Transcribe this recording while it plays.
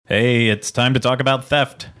Hey, it's time to talk about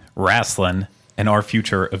theft, wrestling, and our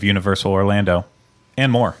future of Universal Orlando,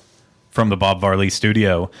 and more. From the Bob Varley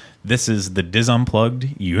Studio, this is the Diz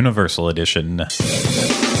Unplugged Universal Edition. This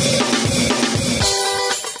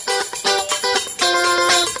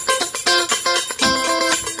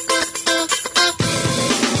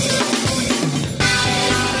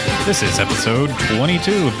is episode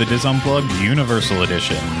 22 of the Diz Unplugged Universal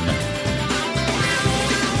Edition.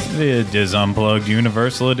 The Diz Unplugged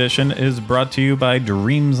Universal Edition is brought to you by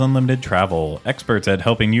Dreams Unlimited Travel, experts at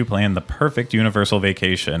helping you plan the perfect Universal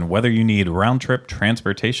vacation, whether you need round-trip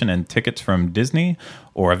transportation and tickets from Disney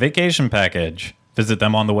or a vacation package. Visit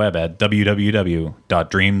them on the web at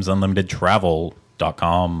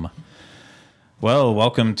www.dreamsunlimitedtravel.com. Well,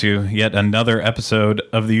 welcome to yet another episode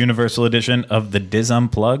of the Universal Edition of the Diz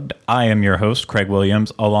Unplugged. I am your host, Craig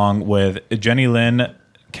Williams, along with Jenny Lynn,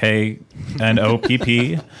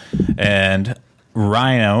 K-N-O-P-P, and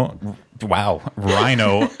Rhino Clavin,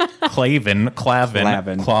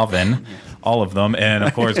 all of them. And,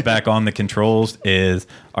 of course, back on the controls is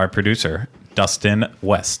our producer, Dustin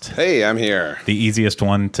West. Hey, I'm here. The easiest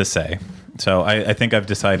one to say. So I think I've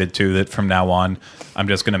decided, too, that from now on, I'm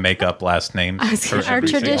just going to make up last names. Our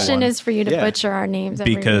tradition is for you to butcher our names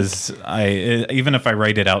every because week. Even if I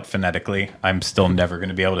write it out phonetically, I'm still never going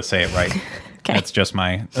to be able to say it right. Okay. That's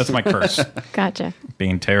my curse. Gotcha.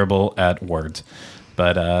 Being terrible at words.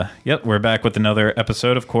 But, yep, we're back with another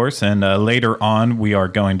episode, of course. And later on, we are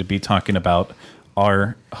going to be talking about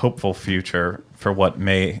our hopeful future for what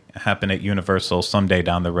may happen at Universal someday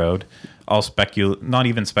down the road. All not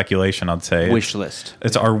even speculation, I'd say. Wish list.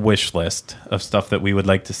 It's our wish list of stuff that we would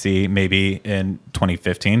like to see maybe in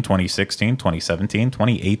 2015, 2016, 2017,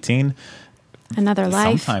 2018. Another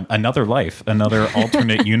life. Another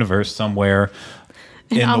alternate universe somewhere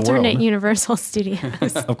in the world. Alternate Universal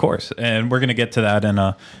Studios. Of course. And we're going to get to that in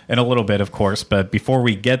a little bit, of course. But before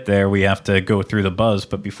we get there, we have to go through the buzz.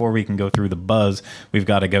 But before we can go through the buzz, we've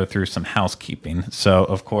got to go through some housekeeping. So,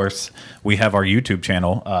 of course, we have our YouTube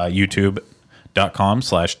channel,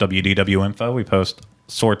 youtube.com/WDWinfo. We post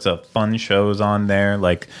sorts of fun shows on there,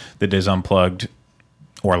 like the Diz Unplugged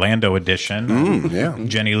Orlando edition. Yeah.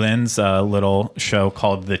 Jenny Lynn's little show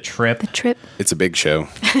called The Trip. The Trip. It's a big show.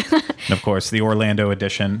 And of course, the Orlando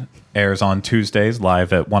edition airs on Tuesdays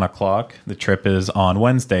live at 1 o'clock. The Trip is on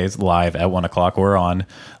Wednesdays live at 1 o'clock. We're on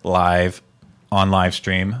live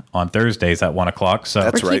stream on Thursdays at 1 o'clock. So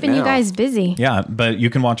That's We're right keeping now. you guys busy. yeah, but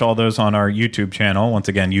you can watch all those on our YouTube channel. Once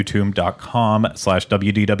again,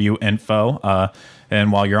 youtube.com/WDWinfo.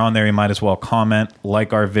 And while you're on there, you might as well comment,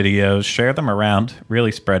 like our videos, share them around.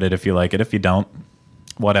 Really spread it if you like it. If you don't,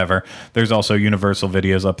 whatever. There's also Universal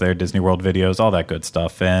videos up there, Disney World videos, all that good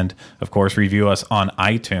stuff. And, of course, review us on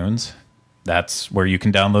iTunes. That's where you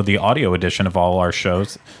can download the audio edition of all our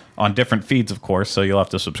shows on different feeds, of course, so you'll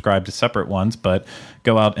have to subscribe to separate ones. But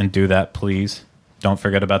go out and do that, please. Don't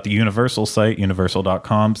forget about the Universal site,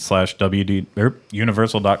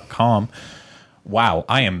 universal.com/universal.com. Wow,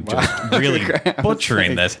 I am just really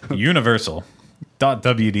butchering this.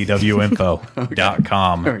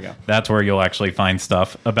 Universal.wdwinfo.com. There we go. That's where you'll actually find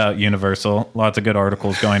stuff about Universal. Lots of good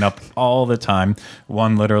articles going up all the time.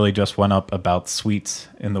 One literally just went up about suites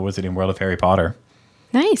in the Wizarding World of Harry Potter.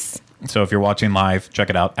 Nice. So if you're watching live, check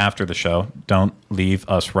it out after the show. Don't leave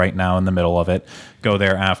us right now in the middle of it. Go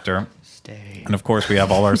there after. Stay. And of course, we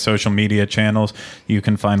have all our social media channels. You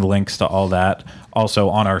can find links to all that. Also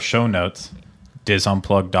on our show notes,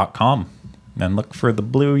 DizUnplugged.com. And look for the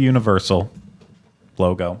blue Universal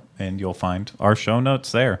logo, and you'll find our show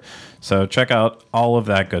notes there. So check out all of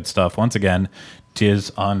that good stuff. Once again,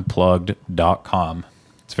 DizUnplugged.com.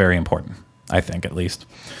 It's very important, I think, at least.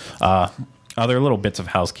 Other little bits of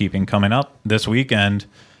housekeeping coming up this weekend.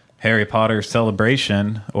 Harry Potter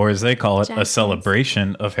Celebration, or as they call it, a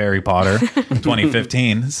celebration of Harry Potter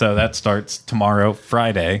 2015. So that starts tomorrow,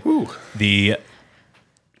 Friday, the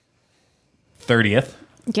 30th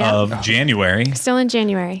of January. Still in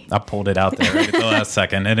January. I pulled it out there right at the last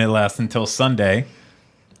second, and it lasts until Sunday,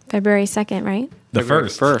 February 2nd, right? the February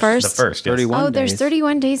 1st. first. The 1st, yes. 31 Oh, there's days.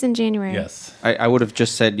 31 days in January. Yes. I would have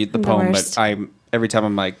just said the poem, worst. but every time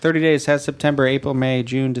I'm like, 30 days has September, April, May,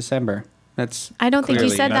 June, December. That's I don't think you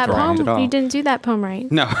clearly said not that right poem. at all. You didn't do that poem right.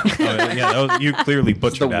 No. Oh, yeah, you clearly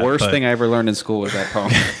butchered The that. worst but- thing I ever learned in school was that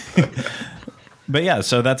poem. But yeah,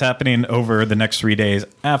 so that's happening over the next 3 days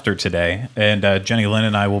after today. And Jenny Lynn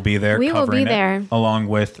and I will be there We will covering be there. it, along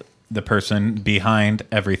with the person behind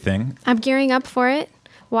everything. I'm gearing up for it.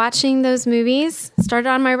 Watching those movies. Started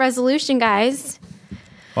on my resolution, guys.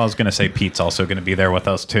 Well, I was going to say Pete's also going to be there with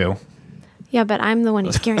us, too. Yeah, but I'm the one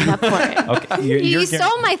who's gearing up for it. Okay, You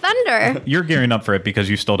stole my thunder. You're gearing up for it because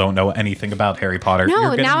you still don't know anything about Harry Potter. No, You're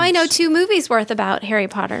getting- now I know 2 movies worth about Harry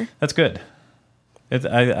Potter. That's good.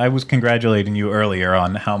 I was congratulating you earlier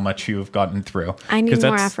on how much you've gotten through. I need 'Cause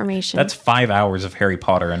more that's- affirmation. That's 5 hours of Harry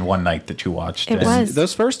Potter in one night that you watched. It And was.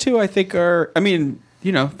 Those first 2, I think, are. I mean,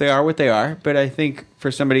 they are what they are. But I think for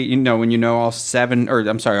somebody, when you know all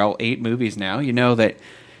 8 movies now, you know that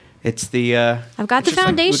it's the. I've got the we got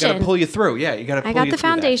foundation. to pull you through. Yeah, you got to. I got the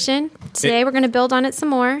foundation. Today we're going to build on it some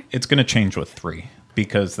more. It's going to change with 3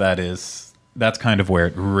 because that's kind of where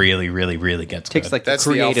it really, really, really gets Takes good. like That's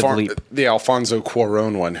the creative leap. the Alfonso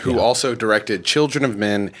Cuarón one, who also directed Children of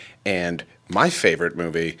Men and my favorite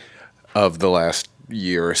movie of the last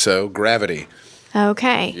year or so, Gravity.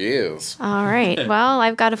 Okay. Yes. All right. Well,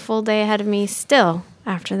 I've got a full day ahead of me still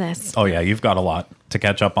after this. Oh yeah, you've got a lot to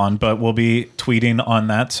catch up on, but we'll be tweeting on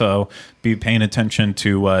that, so be paying attention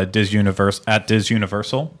to Diz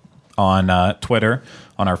Universal on Twitter,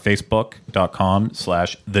 on our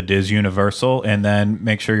Facebook.com/The Diz Universal, and then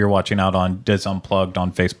make sure you're watching out on Diz Unplugged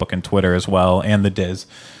on Facebook and Twitter as well, and the Diz.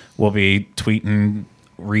 We'll be tweeting,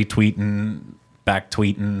 retweeting, back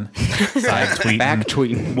tweeting, side tweeting, Back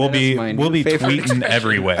tweeting. We'll That's be my we'll be favorite tweeting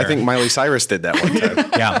everywhere. I think Miley Cyrus did that one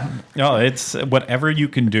time. Yeah. No, it's whatever you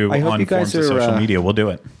can do I hope on you guys forms of are, social media, we'll do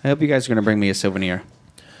it. I hope you guys are going to bring me a souvenir.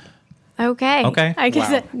 Okay. Okay. I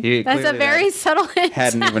guess Wow. You that's a clearly very subtle hint.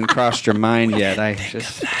 Hadn't even crossed your mind yet. I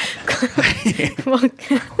just. Well,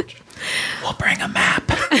 We'll bring a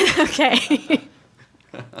map. okay.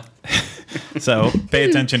 So pay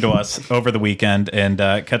attention to us over the weekend and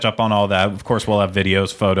catch up on all that. Of course, we'll have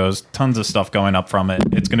videos, photos, tons of stuff going up from it.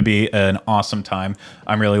 It's going to be an awesome time.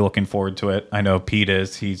 I'm really looking forward to it. I know Pete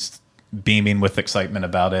is. He's beaming with excitement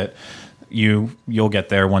about it. You'll get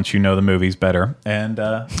there once you know the movies better, and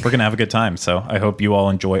we're going to have a good time. So I hope you all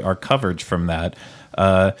enjoy our coverage from that.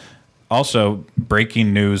 Also,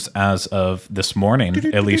 breaking news as of this morning,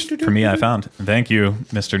 at least for me, I found. Thank you,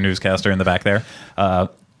 Mr. Newscaster in the back there.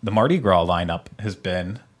 The Mardi Gras lineup has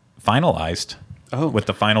been finalized. Oh. With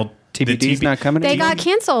the final TBD's not coming. They anymore? got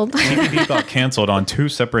canceled. TBD got canceled on 2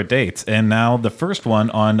 separate dates, and now the first one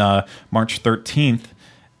on March 13th,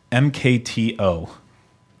 MKTO.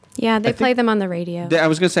 Yeah, they play them on the radio. I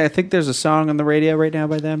was gonna say, I think there's a song on the radio right now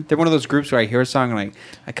by them. They're one of those groups where I hear a song and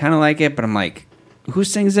I kind of like it, but I'm like, who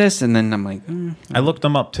sings this? And then I'm like, I looked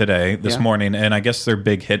them up this Yeah. morning, and I guess their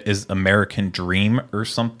big hit is American Dream or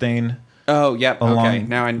something. oh, yep, Along okay.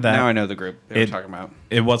 Now that- I know the group they were talking about.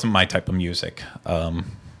 It wasn't my type of music.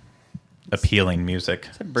 Appealing music.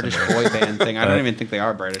 It's a British boy band thing. I don't even think they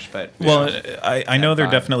are British, but Well, I know they're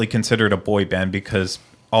vibe. definitely considered a boy band because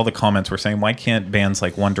all the comments were saying, why can't bands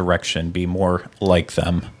like One Direction be more like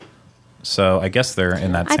them? So I guess they're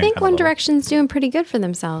in that I same think kind One of level. Direction's doing pretty good for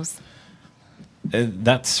themselves.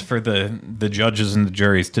 That's for the judges and the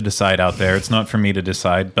juries to decide out there. It's not for me to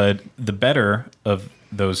decide. But the better of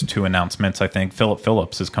those 2 announcements, I think, Philip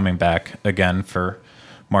Phillips is coming back again for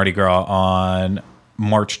Mardi Gras on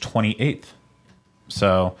March 28th.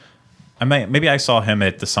 So maybe I saw him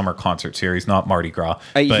at the summer concert series, not Mardi Gras.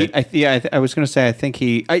 But I was going to say, I think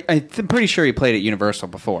I'm pretty sure he played at Universal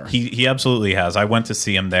before. he absolutely has. I went to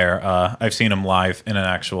see him there. I've seen him live in an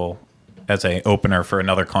actual as a opener for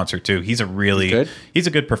another concert too. He's a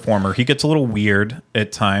good performer. He gets a little weird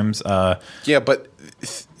at times. Yeah, but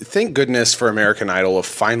thank goodness for American Idol of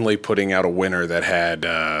finally putting out a winner that had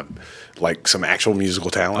like some actual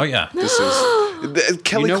musical talent. Oh, yeah. This is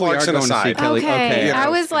Kelly You know we are Clarkson going to see aside. Kelly. Okay. okay. I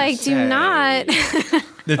was like, do Say. not.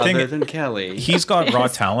 The thing Other than Kelly. he's got raw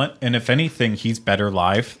talent, and if anything, he's better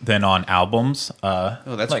live than on albums. Oh,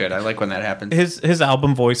 that's good. I like when that happens. His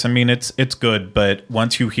album voice, I mean, it's good, but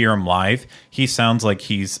once you hear him live, he sounds like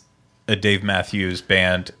he's a Dave Matthews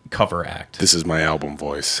Band cover act. This is my album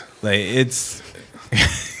voice. Like, it's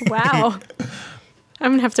Wow. I'm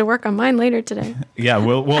going to have to work on mine later today. yeah,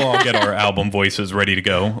 we'll all get our album voices ready to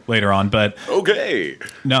go later on, but Okay.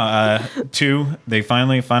 no, 2, they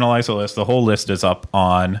finally finalized the list. The whole list is up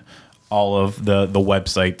on all of the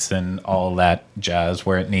websites and all that jazz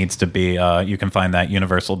where it needs to be. You can find that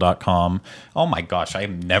universal.com. Oh my gosh,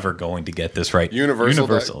 I'm never going to get this right.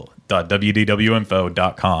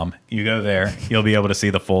 Universal.wdwinfo.com. You go there, you'll be able to see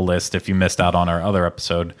the full list if you missed out on our other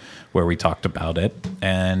episode where we talked about it.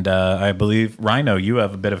 And I believe, Rhino, you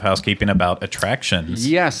have a bit of housekeeping about attractions.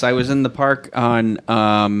 Yes, I was in the park on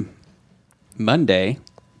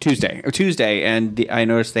Tuesday, and I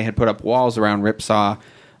noticed they had put up walls around Ripsaw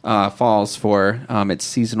Falls for its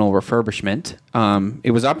seasonal refurbishment.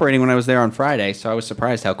 It was operating when I was there on Friday, so I was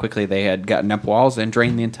surprised how quickly they had gotten up walls and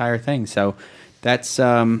drained the entire thing. So that's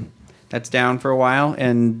down for a while,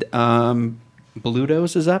 and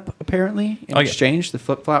Bluto's is up apparently in exchange. The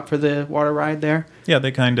flip flop for the water ride there. Yeah,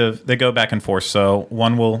 they go back and forth. So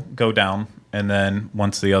one will go down, and then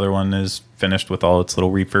once the other one is finished with all its little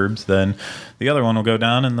refurbs, then the other one will go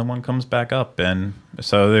down, and the one comes back up. And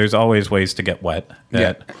so there's always ways to get wet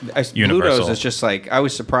at Universal. Bluto's is just like, I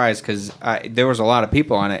was surprised because there was a lot of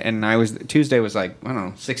people on it, and Tuesday was like, I don't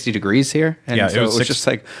know, 60 degrees here, and yeah, so it was just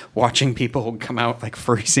like watching people come out like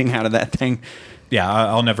freezing out of that thing. Yeah,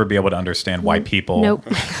 I'll never be able to understand why people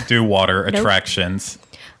do water attractions.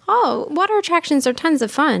 Oh, water attractions are tons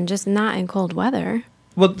of fun, just not in cold weather.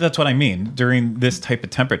 Well, that's what I mean. During this type of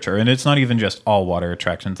temperature, and it's not even just all water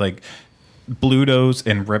attractions, like Bluto's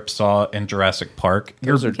and Ripsaw and Jurassic Park.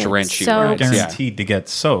 Those are drenchy soaked. rides. Guaranteed to get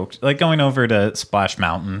soaked. Like going over to Splash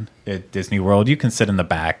Mountain at Disney World, you can sit in the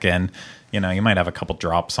back and you might have a couple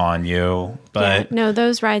drops on you, but no,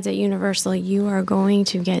 those rides at Universal, you are going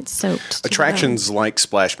to get soaked. Attractions like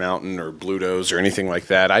Splash Mountain or Bluto's or anything like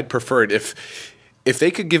that, I'd prefer it if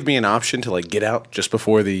they could give me an option to like get out just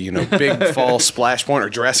before the big fall splash point or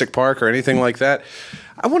Jurassic Park or anything like that.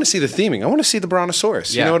 I want to see the theming. I want to see the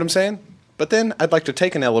Brontosaurus. You know what I'm saying? But then I'd like to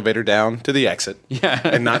take an elevator down to the exit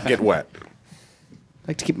and not get wet. I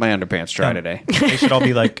like to keep my underpants dry today. they should all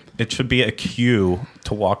be like, it should be a queue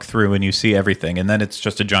to walk through and you see everything. And then it's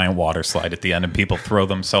just a giant water slide at the end and people throw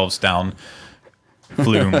themselves down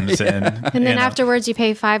flumes. And then afterwards you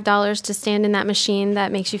pay $5 to stand in that machine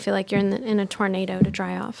that makes you feel like you're in a tornado to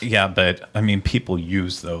dry off. Yeah, but I mean, people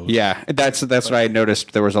use those. Yeah, that's what I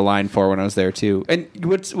noticed there was a line for when I was there too. And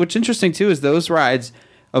what's interesting too is those rides,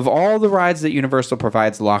 of all the rides that Universal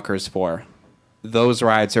provides lockers for, those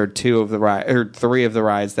rides are three of the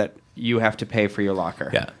rides that you have to pay for your locker.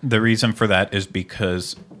 Yeah, the reason for that is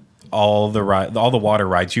because all the water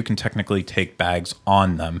rides, you can technically take bags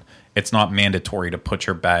on them. It's not mandatory to put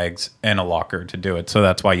your bags in a locker to do it. So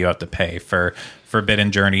that's why you have to pay. For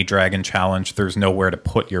Forbidden Journey, Dragon Challenge, there's nowhere to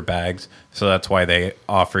put your bags. So that's why they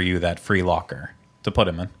offer you that free locker to put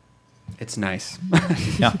them in. It's nice.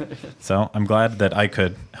 Yeah. So I'm glad that I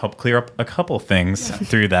could help clear up a couple things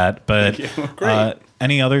through that. But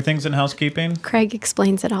any other things in housekeeping? Craig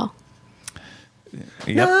explains it all.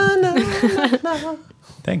 Yep. No.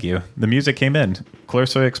 Thank you. The music came in.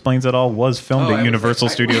 Clarissa Explains It All was filmed at Universal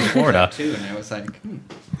Studios Florida. Too, and I was like,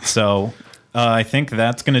 So I think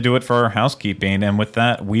that's going to do it for our housekeeping. And with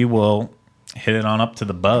that, we will hit it on up to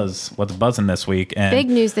the buzz. What's buzzing this week? And big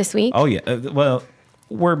news this week. Oh, yeah. Well,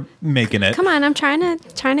 we're making it. Come on, I'm trying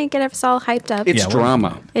to get us all hyped up. It's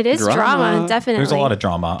drama. It is drama, definitely. There's a lot of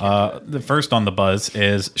drama. The first on the buzz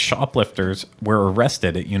is shoplifters were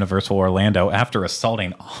arrested at Universal Orlando after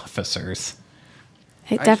assaulting officers.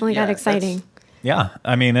 It definitely got exciting. Yeah,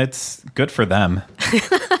 I mean, it's good for them.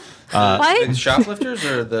 What? The shoplifters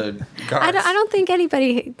or the guards? I don't think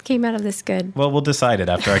anybody came out of this good. Well, we'll decide it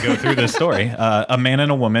after I go through this story. A man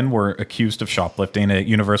and a woman were accused of shoplifting at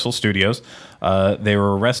Universal Studios. They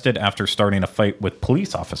were arrested after starting a fight with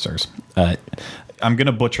police officers. I'm going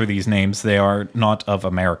to butcher these names. They are not of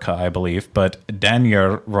America, I believe, but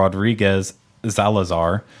Daniel Rodriguez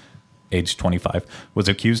Salazar, age 25, was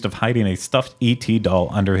accused of hiding a stuffed E.T. doll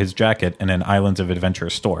under his jacket in an Islands of Adventure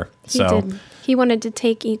store. He wanted to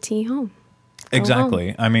take E.T. home.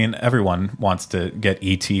 Exactly. I mean, everyone wants to get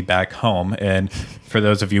E.T. back home. And for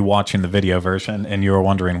those of you watching the video version and you were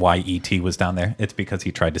wondering why E.T. was down there, it's because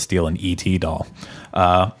he tried to steal an E.T. doll.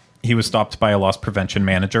 He was stopped by a loss prevention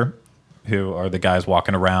manager, who are the guys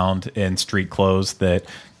walking around in street clothes that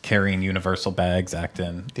carrying Universal bags,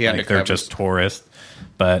 acting like they're just tourists.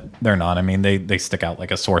 But they're not. I mean, they stick out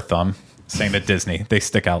like a sore thumb. Same at Disney. They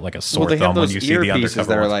stick out like a sore thumb when you see the undercover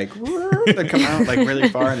that are like, they come out like really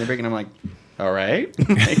far and they're big, and I'm like, all right.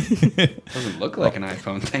 Doesn't look like an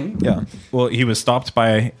iPhone thing. Yeah. Well, he was stopped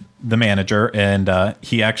by the manager, and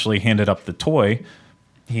he actually handed up the toy.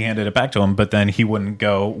 He handed it back to him, but then he wouldn't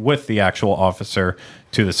go with the actual officer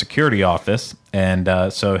to the security office.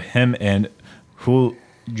 And so him and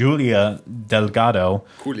Julia Delgado,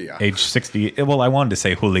 age 60. Well, I wanted to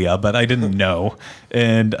say Julia, but I didn't know.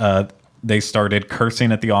 And they started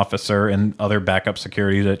cursing at the officer and other backup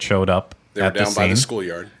security that showed up. They were down by the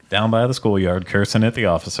schoolyard. Down by the schoolyard, cursing at the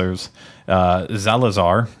officers.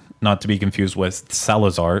 Salazar, not to be confused with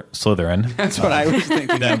Salazar Slytherin. That's what I was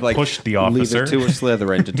thinking. Then of, like, pushed the officer. Leave it to a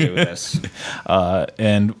Slytherin to do this.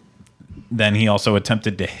 And then he also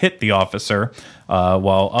attempted to hit the officer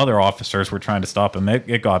while other officers were trying to stop him.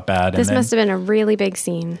 It got bad. This and then, must have been a really big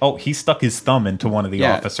scene. Oh, he stuck his thumb into one of the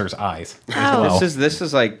Yeah. officer's eyes. Oh. This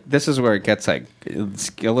is where it gets like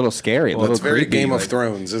it's a little scary. A Well, little it's very creepy, Game of like-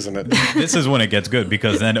 Thrones, isn't it? This is when it gets good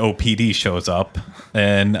because then OPD shows up.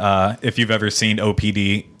 And if you've ever seen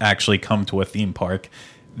OPD actually come to a theme park,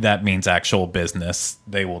 that means actual business.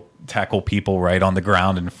 They will tackle people right on the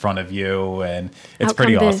ground in front of you, and it's Out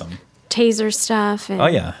pretty come the awesome. Taser stuff. And Oh,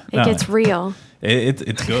 yeah. It No. gets real. It's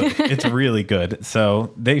good. It's really good.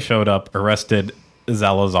 So they showed up, arrested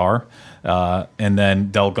Salazar, and then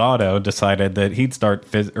Delgado decided that he'd start,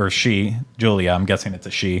 Julia, I'm guessing it's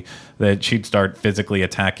a she, that she'd start physically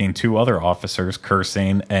attacking two other officers,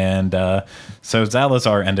 cursing. And so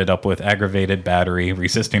Salazar ended up with aggravated battery,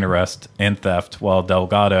 resisting arrest, and theft, while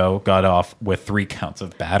Delgado got off with 3 counts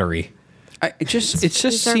of battery. It just These are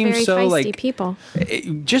seems very so feisty like people.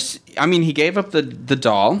 I mean, he gave up the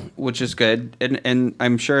doll, which is good, and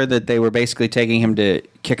I'm sure that they were basically taking him to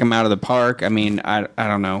kick him out of the park. I mean, I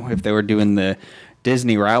don't know if they were doing the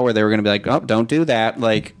Disney route where they were going to be like, oh, don't do that,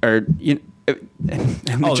 like, or you know.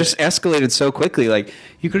 And it just escalated so quickly. Like,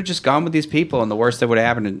 you could have just gone with these people, and the worst that would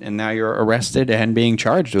happen, and now you're arrested and being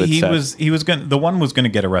charged with stuff. The one was going to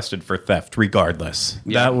get arrested for theft regardless.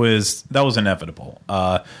 Yeah. That was inevitable.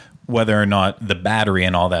 Whether or not the battery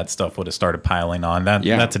and all that stuff would have started piling on,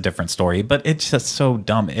 that's a different story. But it's just so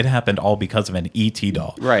dumb. It happened all because of an ET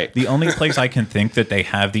doll. Right. The only place I can think that they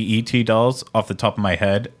have the ET dolls off the top of my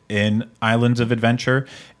head in Islands of Adventure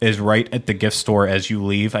is right at the gift store as you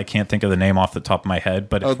leave. I can't think of the name off the top of my head,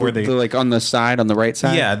 but it's where the, like on the side, on the right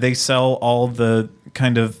side. yeah, they sell all the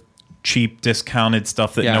kind of cheap discounted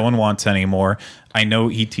stuff that Yeah. no one wants anymore. I know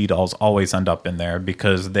ET dolls always end up in there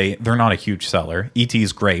because they're not a huge seller. ET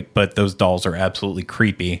is great, but those dolls are absolutely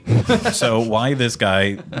creepy. So why this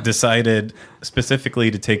guy decided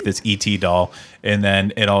specifically to take this ET doll, and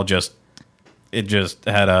then it just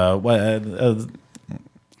had a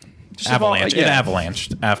avalanche. It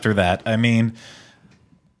avalanched after that. I mean,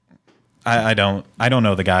 I don't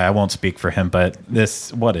know the guy. I won't speak for him, but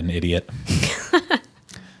what an idiot.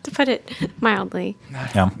 To put it mildly.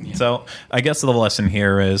 Yeah. So I guess the lesson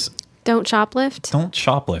here is Don't shoplift. don't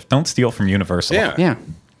shoplift. Don't steal from Universal. Yeah. Yeah.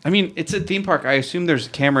 I mean, it's a theme park. I assume there's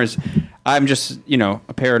cameras. I'm just,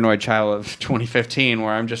 a paranoid child of 2015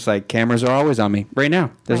 where I'm just like, cameras are always on me. Right now.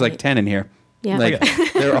 There's like Right. 10 in here. Yeah. Like,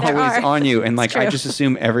 they're always are. on you. And like, I true. just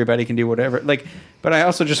assume everybody can do whatever. Like, but I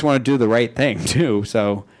also just want to do the right thing too.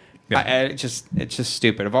 So Yeah. it's just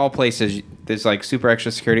stupid. Of all places, there's like super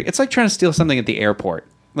extra security. It's like trying to steal something at the airport.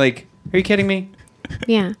 Like, are you kidding me?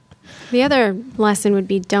 Yeah. The other lesson would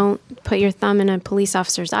be don't put your thumb in a police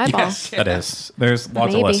officer's eyeball. That is. There's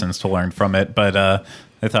lots Maybe. of lessons to learn from it, but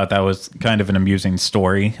I thought that was kind of an amusing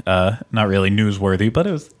story. Not really newsworthy, but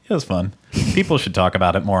it was fun. People should talk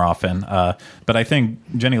about it more often. But I think,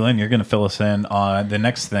 Jenny Lynn, you're going to fill us in on the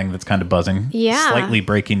next thing that's kind of buzzing. Yeah. Slightly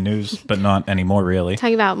breaking news, but not anymore, really.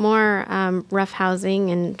 Talking about more roughhousing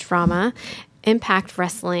and drama. Impact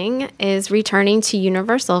Wrestling is returning to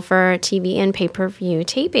Universal for TV and pay-per-view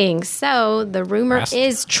tapings. So the rumor Wrestling.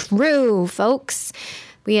 is true, folks.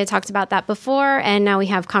 We had talked about that before, and now we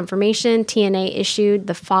have confirmation. TNA issued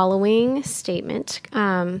the following statement,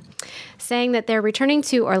 saying that they're returning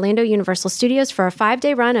to Orlando Universal Studios for a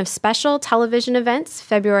 5-day run of special television events,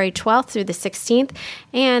 February 12th through the 16th,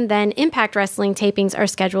 and then Impact Wrestling tapings are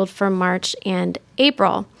scheduled for March and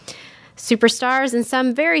April. Superstars and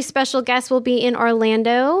some very special guests will be in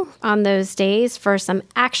Orlando on those days for some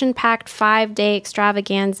action-packed 5-day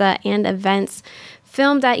extravaganza and events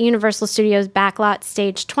filmed at Universal Studios Backlot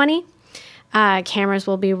Stage 20. Cameras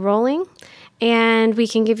will be rolling. And we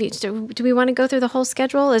can give you... Do we want to go through the whole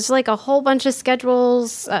schedule? It's like a whole bunch of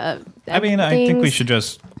schedules. I think we should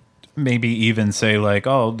just maybe even say like,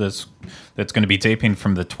 that's going to be taping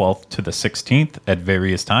from the 12th to the 16th at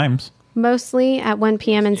various times. Mostly at 1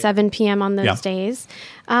 p.m. and 7 p.m. on those days.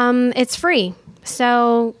 It's free,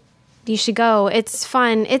 so you should go. It's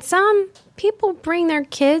fun. It's people bring their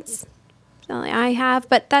kids. I have,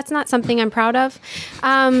 but that's not something I'm proud of.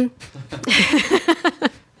 I mean,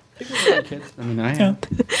 I am.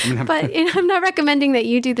 But I'm not recommending that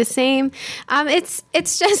you do the same.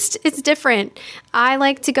 It's different. I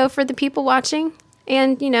like to go for the people watching.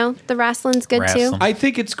 And, the wrestling's good too. Wrestling. I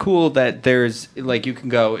think it's cool that there's like you can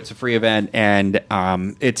go. It's a free event, and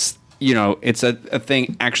it's it's a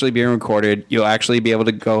thing actually being recorded. You'll actually be able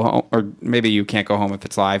to go home, or maybe you can't go home if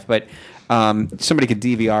it's live, but somebody could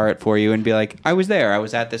DVR it for you and be like, "I was there. I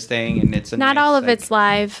was at this thing," and it's Not all of it's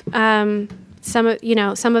live. some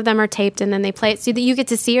of them are taped and then they play it so that you get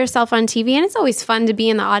to see yourself on TV, and it's always fun to be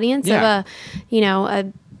in the audience of a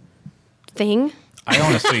thing. I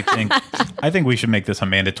honestly think we should make this a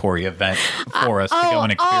mandatory event for us to go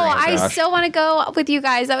and experience. I still want to go with you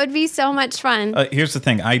guys. That would be so much fun. Here's the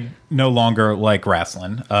thing. I no longer like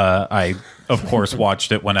wrestling. I, of course,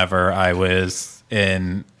 watched it whenever I was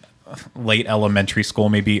in late elementary school,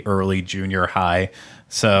 maybe early junior high.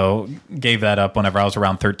 So gave that up whenever I was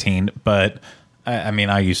around 13. But, I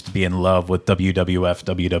mean, I used to be in love with WWF,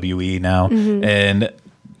 WWE now. Mm-hmm. And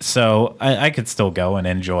so I could still go and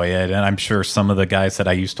enjoy it, and I'm sure some of the guys that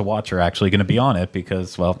I used to watch are actually going to be on it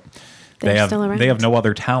because, well, they have no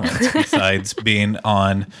other talents besides being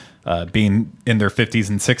in their 50s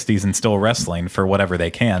and 60s and still wrestling for whatever they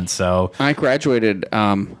can. So I graduated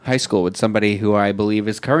high school with somebody who I believe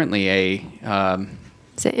is currently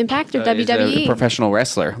is it Impact or WWE? A professional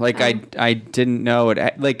wrestler. I didn't know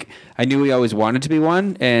it. Like I knew he always wanted to be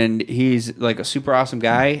one, and he's like a super awesome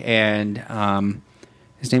guy, and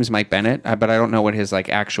his name's Mike Bennett, but I don't know what his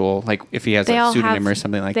actual if he has a pseudonym or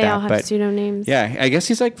something like that. They all have pseudonames. Yeah, I guess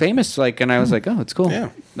he's famous. And I was like, oh, it's cool.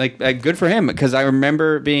 Yeah, good for him, because I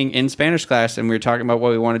remember being in Spanish class and we were talking about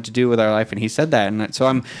what we wanted to do with our life, and he said that, and so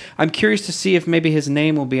I'm curious to see if maybe his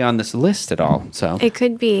name will be on this list at all. So it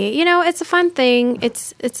could be. It's a fun thing.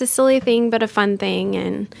 It's a silly thing, but a fun thing,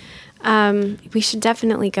 and we should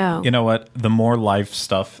definitely go. You know what? The more live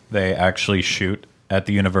stuff they actually shoot at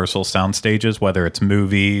the Universal sound stages, whether it's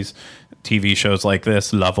movies, TV shows like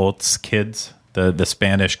this, La Voz Kids, the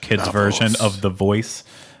Spanish kids version of The Voice.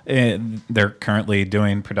 And they're currently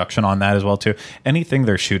doing production on that as well, too. Anything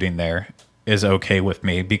they're shooting there is okay with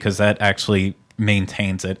me because that actually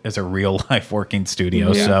maintains it as a real life working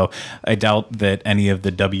studio. Yeah. So I doubt that any of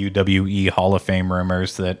the WWE Hall of Fame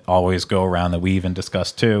rumors that always go around that we even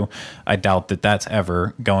discussed too, I doubt that that's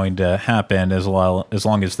ever going to happen as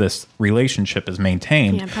long as this relationship is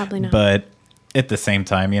maintained. Yeah, probably not. But at the same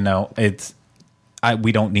time, we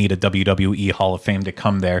don't need a WWE Hall of Fame to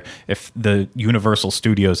come there if the Universal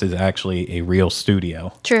Studios is actually a real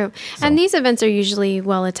studio. True. So. And these events are usually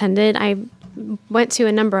well attended. I went to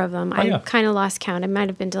a number of them. I kind of lost count. I might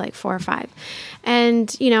have been to 4 or 5.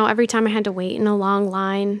 And, every time I had to wait in a long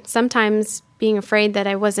line, sometimes being afraid that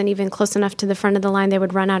I wasn't even close enough to the front of the line, they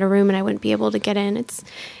would run out of room and I wouldn't be able to get in. It's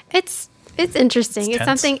interesting. It's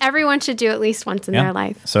something everyone should do at least once in their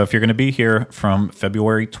life. So if you're going to be here from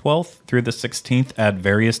February 12th through the 16th at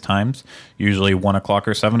various times, usually 1 o'clock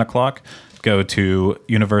or 7 o'clock, go to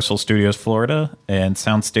Universal Studios Florida, and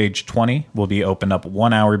Soundstage 20 will be opened up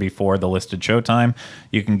 1 hour before the listed showtime.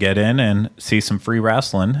 You can get in and see some free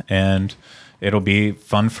wrestling, and it'll be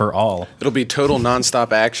fun for all. It'll be total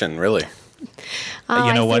nonstop action, really. Oh,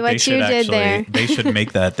 you know what? They should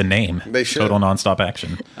make that the name. They should. Total nonstop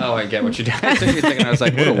action. Oh, I get what you're thinking. I was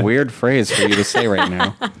like, what a weird phrase for you to say right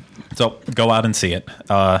now. So go out and see it.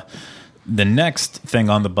 The next thing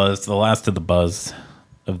on the buzz, the last of the buzz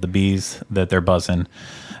of the bees that they're buzzing,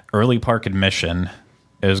 early park admission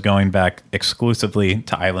is going back exclusively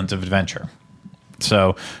to Islands of Adventure.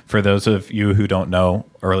 So for those of you who don't know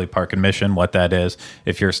early park admission, what that is,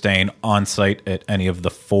 if you're staying on site at any of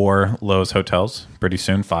the 4 Loews hotels, pretty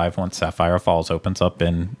soon 5 once Sapphire Falls opens up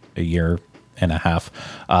in a year and a half.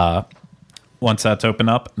 Once that's open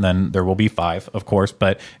up, then there will be 5, of course.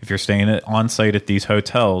 But if you're staying on site at these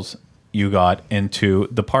hotels, you got into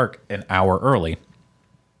the park an hour early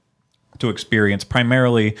to experience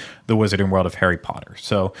primarily the Wizarding World of Harry Potter.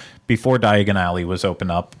 So before Diagon Alley was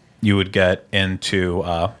open up, you would get into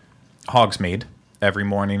Hogsmeade every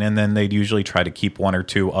morning, and then they'd usually try to keep 1 or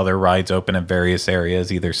 2 other rides open in various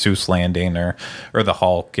areas, either Seuss Landing or the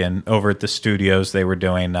Hulk. And over at the studios, they were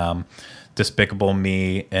doing Despicable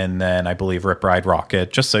Me, and then I believe Rip Ride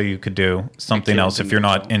Rocket, just so you could do something else if you're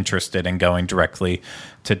not interested in going directly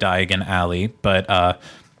to Diagon Alley. But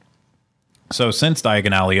so since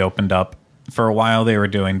Diagon Alley opened up, for a while they were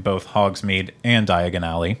doing both Hogsmeade and Diagon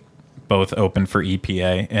Alley, both open for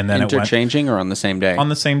EPA, and then interchanging or on the same day? On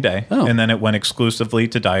the same day. Oh. And then it went exclusively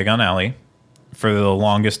to Diagon Alley for the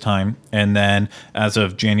longest time. And then as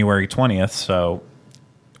of January 20th, so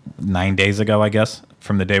 9 days ago, I guess,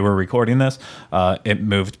 from the day we're recording this, it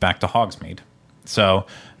moved back to Hogsmeade. So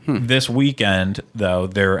this weekend, though,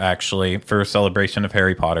 they're actually, for a celebration of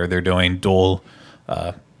Harry Potter, they're doing dual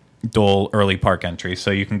early park entry.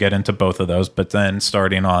 So you can get into both of those. But then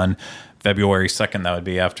starting on February 2nd, that would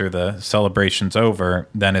be after the celebration's over,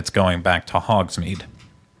 then it's going back to Hogsmeade.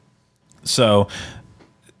 So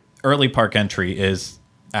early park entry is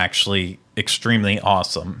actually extremely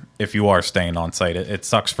awesome if you are staying on site. It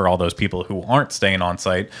sucks for all those people who aren't staying on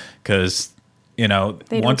site because You know,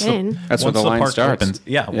 They don't once get in. That's when the line starts. Opens,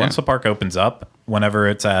 Yeah. once the park opens up, whenever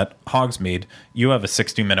it's at Hogsmeade, you have a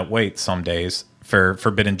 60-minute wait some days for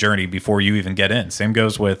Forbidden Journey before you even get in. Same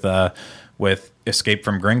goes with Escape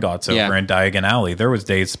from Gringotts over in Diagon Alley. There was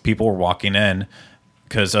days people were walking in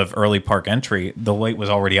because of early park entry. The wait was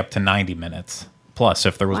already up to 90 minutes. Plus,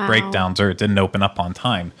 if there was breakdowns or it didn't open up on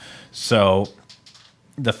time. So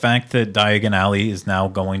the fact that Diagon Alley is now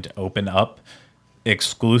going to open up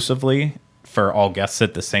exclusively for all guests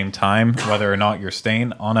at the same time, whether or not you're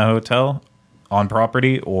staying on a hotel, on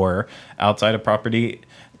property, or outside of property,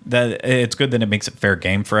 that it's good that it makes it fair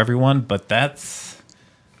game for everyone. But that's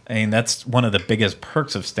one of the biggest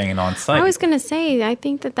perks of staying on site. I was going to say, I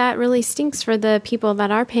think that really stinks for the people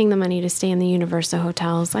that are paying the money to stay in the Universal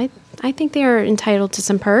hotels. I think they are entitled to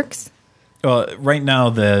some perks. Well, right now,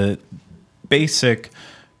 the basic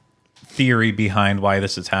theory behind why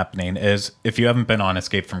this is happening is if you haven't been on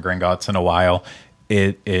Escape from Gringotts in a while,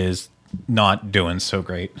 it is not doing so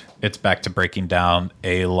great. It's back to breaking down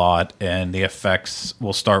a lot, and the effects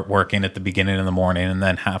will start working at the beginning of the morning, and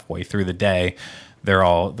then halfway through the day, they're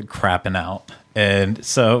all crapping out. And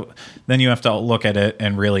so then you have to look at it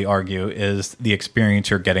and really argue, is the experience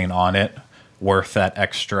you're getting on it worth that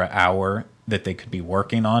extra hour that they could be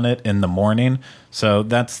working on it in the morning? So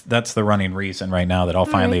that's the running reason right now that I'll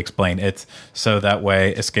finally explain. It's so that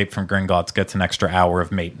way Escape from Gringotts gets an extra hour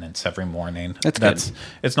of maintenance every morning. That's good.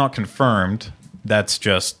 It's not confirmed. That's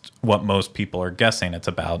just what most people are guessing it's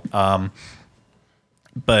about.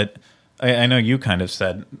 But I know you kind of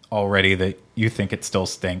said already that you think it still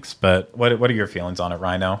stinks, but what are your feelings on it,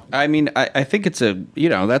 Rhino? I mean, I think it's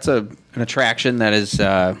that's an attraction that is,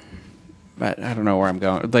 I don't know where I'm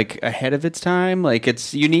going, like ahead of its time. Like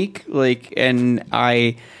it's unique. Like, and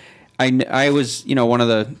I was, one of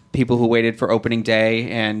the people who waited for opening day,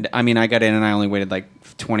 and I mean, I got in and I only waited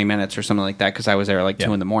like 20 minutes or something like that because I was there like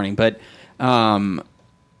 2 a.m. But I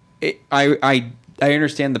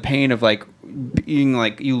understand the pain of like being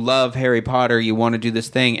like, you love Harry Potter, you want to do this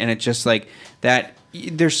thing, and it's just like that.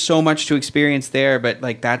 There's so much to experience there, but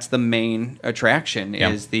like that's the main attraction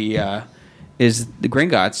is the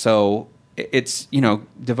Gringotts. So it's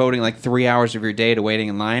devoting like 3 hours of your day to waiting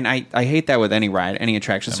in line. I hate that with any ride, any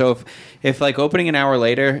attraction. So if like opening an hour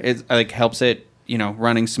later is like helps it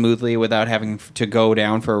running smoothly without having to go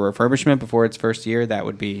down for a refurbishment before its first year, that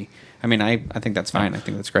would be. I mean, I think that's fine. I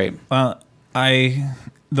think that's great. Well,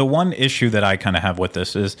 the one issue that I kind of have with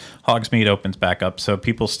this is Hogsmeade opens back up, so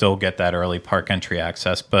people still get that early park entry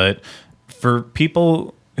access. But for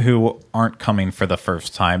people who aren't coming for the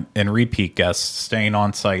first time and repeat guests staying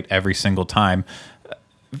on site every single time,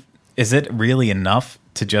 is it really enough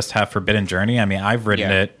to just have Forbidden Journey? I mean, I've ridden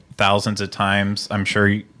it thousands of times. I'm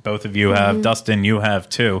sure both of you have. Dustin, you have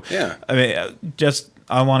too. Yeah. I mean,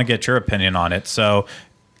 I want to get your opinion on it. So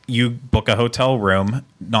you book a hotel room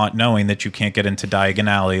not knowing that you can't get into Diagon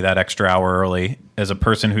Alley that extra hour early. As a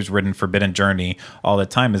person who's ridden Forbidden Journey all the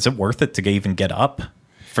time, is it worth it to even get up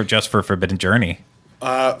for Forbidden Journey?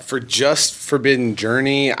 For just Forbidden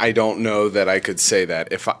Journey, I don't know that I could say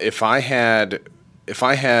that. If I had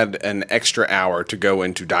an extra hour to go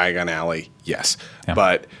into Diagon Alley, yes. Yeah.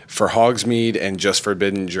 But for Hogsmeade and just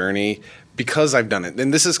Forbidden Journey, because I've done it,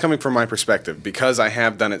 and this is coming from my perspective, because I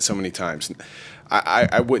have done it so many times,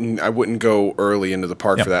 I wouldn't go early into the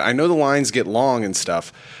park for that. I know the lines get long and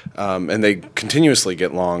stuff, and they continuously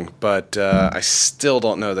get long, but I still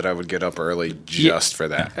don't know that I would get up early just for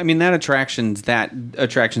that. I mean, that attraction's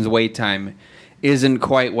wait time isn't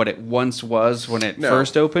quite what it once was when it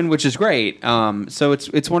first opened, which is great. So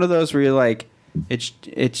it's one of those where you're like, it's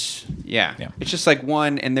just like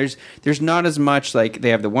one, and there's not as much. Like they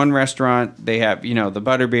have the one restaurant, they have the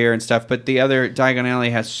butterbeer and stuff, but the other Diagon Alley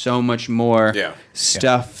has so much more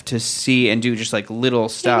stuff to see and do, just like little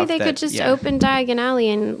stuff. Maybe they could just open Diagon Alley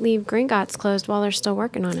and leave Gringotts closed while they're still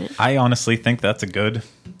working on it. I honestly think that's a good.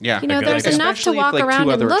 There's enough to walk around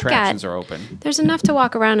and look at. There's enough to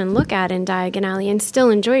walk around and look at in Diagon Alley and still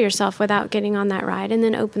enjoy yourself without getting on that ride, and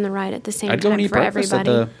then open the ride at the same time for everybody.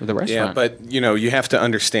 At the restaurant. Yeah, but you have to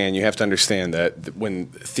understand that when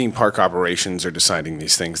theme park operations are deciding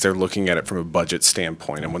these things, they're looking at it from a budget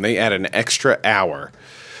standpoint, and when they add an extra hour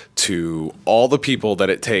to all the people that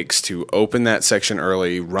it takes to open that section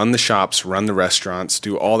early, run the shops, run the restaurants,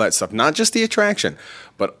 do all that stuff, not just the attraction,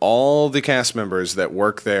 but all the cast members that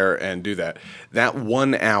work there and do that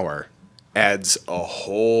 1 hour adds a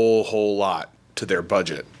whole lot to their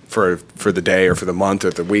budget for the day or for the month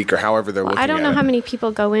or the week or however they're looking at it. I don't know how many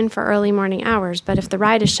people go in for early morning hours, but if the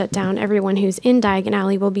ride is shut down, everyone who's in Diagon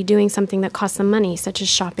Alley will be doing something that costs them money, such as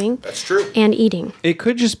shopping. That's true. And eating. It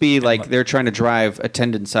could just be like they're trying to drive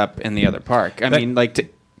attendance up in the other park. I mean,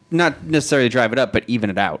 like not necessarily drive it up, but even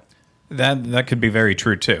it out. That could be very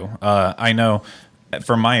true too. I know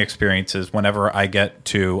from my experiences, whenever I get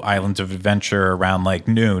to Islands of Adventure around like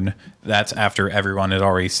noon, that's after everyone had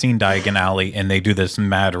already seen Diagon Alley, and they do this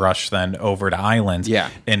mad rush then over to Islands. Yeah,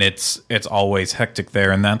 and it's always hectic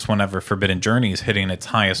there, and that's whenever Forbidden Journey is hitting its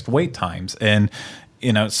highest wait times, and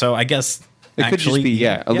so I guess it could just be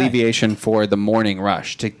alleviation for the morning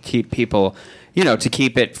rush to keep people. To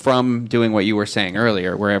keep it from doing what you were saying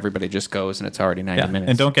earlier, where everybody just goes and it's already 90 minutes.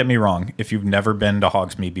 And don't get me wrong, if you've never been to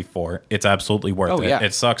Hogsmeade before, it's absolutely worth it. Yeah.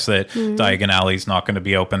 It sucks that Diagon Alley's not going to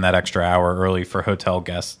be open that extra hour early for hotel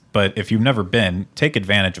guests. But if you've never been, take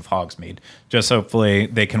advantage of Hogsmeade. Just hopefully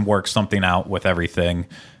they can work something out with everything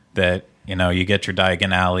that, you get your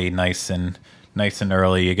Diagon Alley nice and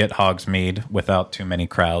early. You get Hogsmeade without too many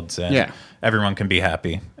crowds, and everyone can be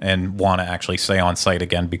happy and want to actually stay on site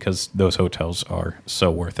again, because those hotels are so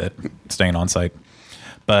worth it staying on site.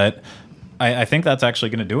 But I think that's actually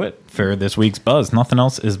going to do it for this week's Buzz. Nothing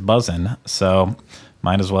else is buzzing, so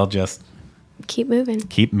might as well just keep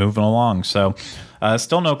moving along. So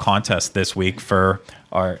still no contest this week for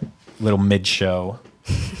our little mid-show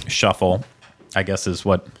shuffle, I guess is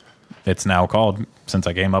what it's now called, since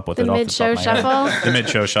I came up with it off the top of my head. The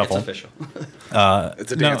mid-show shuffle. It's official.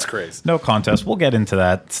 It's a dance craze. No contest. We'll get into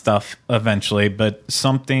that stuff eventually, but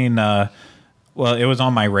something, it was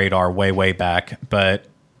on my radar way back, but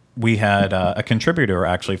we had a contributor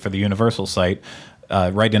actually for the Universal site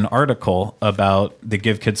write an article about the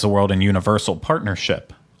Give Kids the World and Universal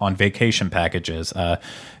partnership on vacation packages.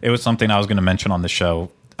 It was something I was going to mention on the show,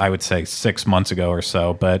 I would say 6 months ago or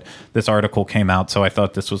so, but this article came out, so I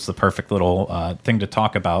thought this was the perfect little thing to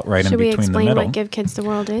talk about in between the middle. Should we explain what Give Kids the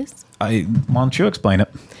World is? Why don't you explain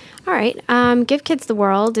it? All right. Give Kids the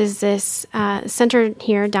World is this center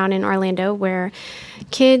here down in Orlando where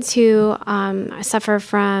kids who suffer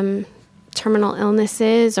from terminal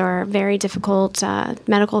illnesses or very difficult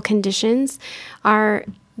medical conditions are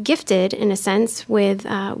gifted, in a sense, with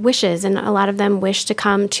wishes, and a lot of them wish to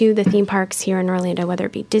come to the theme parks here in Orlando, whether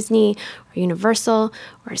it be Disney or Universal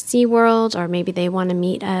or SeaWorld, or maybe they want to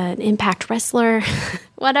meet an Impact wrestler,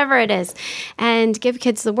 whatever it is. And Give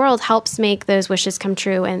Kids the World helps make those wishes come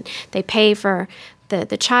true, and they pay for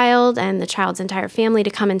the child and the child's entire family to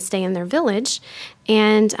come and stay in their village,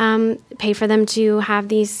 and pay for them to have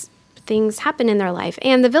these things happen in their life.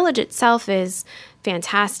 And the village itself is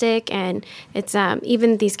fantastic, and it's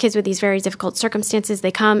even these kids with these very difficult circumstances,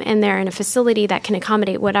 they come and they're in a facility that can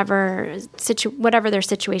accommodate whatever their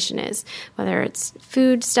situation is, whether it's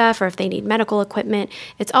food stuff or if they need medical equipment.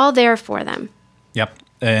 It's all there for them. Yep.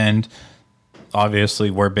 And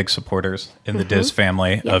obviously we're big supporters in the Diz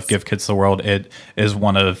family of Give Kids the World. It is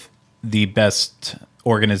one of the best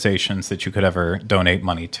organizations that you could ever donate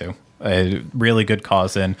money to. A really good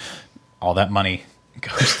cause, and all that money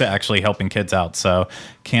goes to actually helping kids out. So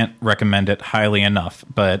can't recommend it highly enough.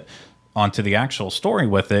 But onto the actual story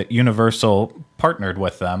with it, Universal partnered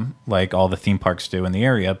with them, like all the theme parks do in the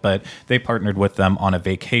area, but they partnered with them on a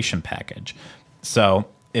vacation package. So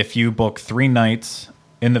if you book 3 nights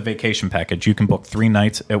in the vacation package, you can book 3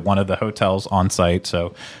 nights at one of the hotels on site.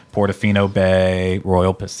 So Portofino Bay,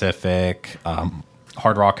 Royal Pacific,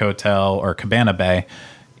 Hard Rock Hotel, or Cabana Bay.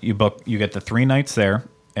 You get the 3 nights there.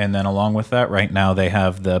 And then along with that, right now they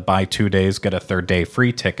have the buy 2 days, get a 3rd day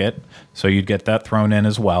free ticket. So you'd get that thrown in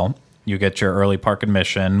as well. You get your early park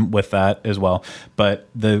admission with that as well. But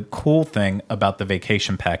the cool thing about the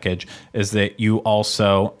vacation package is that you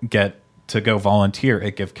also get to go volunteer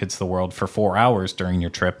at Give Kids the World for 4 hours during your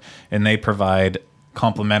trip. And they provide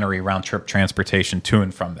complimentary round trip transportation to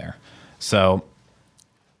and from there. So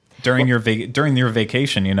during your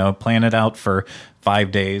vacation, plan it out for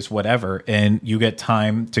 5 days, whatever, and you get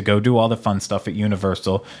time to go do all the fun stuff at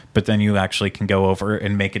Universal, but then you actually can go over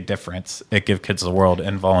and make a difference at Give Kids the World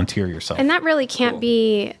and volunteer yourself. And that really can't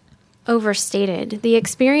be overstated. The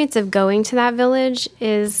experience of going to that village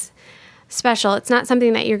is special. It's not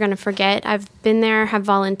something that you're going to forget. I've been there, have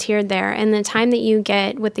volunteered there, and the time that you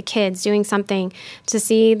get with the kids doing something to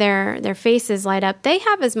see their faces light up, they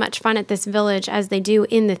have as much fun at this village as they do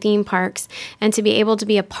in the theme parks, and to be able to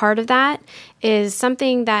be a part of that is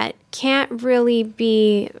something that can't really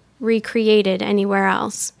be recreated anywhere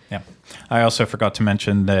else. Yeah. I also forgot to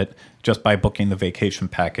mention that just by booking the vacation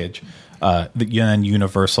package,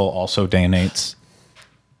 Universal also donates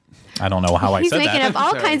I don't know how I He's said making that. up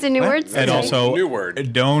all kinds of new words. It today. also New word.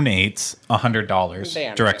 donates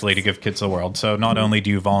 $100 directly to Give Kids the World. So not only do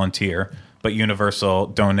you volunteer, but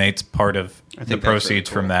Universal donates part of the think that's proceeds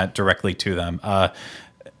really from that directly to them.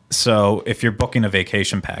 So if you're booking a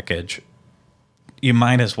vacation package, you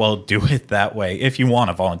might as well do it that way if you want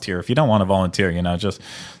to volunteer. If you don't want to volunteer, just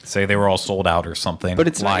say they were all sold out or something. But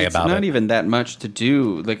it's not even that much to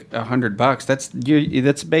do. Like $100.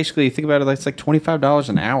 That's basically, think about it. It's like $25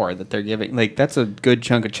 an hour that they're giving. Like that's a good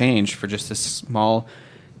chunk of change for just a small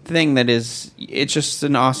thing that is. It's just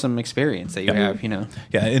an awesome experience that you have.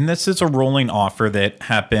 Yeah, and this is a rolling offer that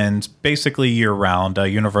happens basically year round.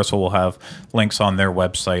 Universal will have links on their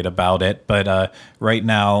website about it. But right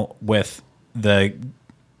now with the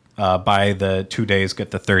buy the 2 days,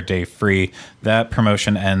 get the third day free, that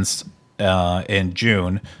promotion ends in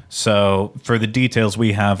June. So for the details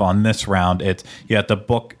we have on this round, it's you have to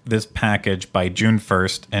book this package by June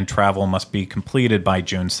 1st and travel must be completed by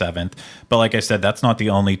June 7th. But like I said, that's not the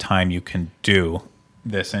only time you can do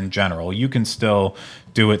this in general. You can still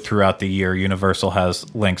do it throughout the year. Universal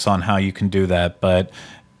has links on how you can do that. But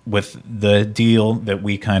with the deal that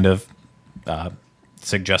we kind of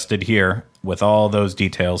suggested here, with all those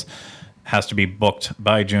details, has to be booked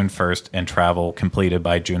by June 1st and travel completed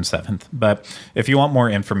by June 7th. But if you want more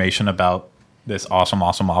information about this awesome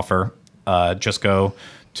offer, just go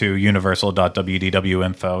to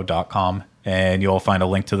universal.wdwinfo.com and you'll find a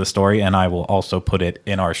link to the story. And I will also put it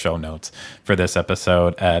in our show notes for this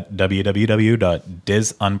episode at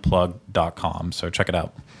www.disunplug.com. So check it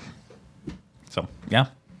out. So, yeah,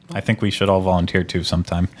 I think we should all volunteer too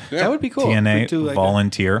sometime. That would be cool. TNA, Do like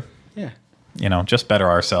volunteer. Yeah. Just better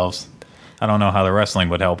ourselves. I don't know how the wrestling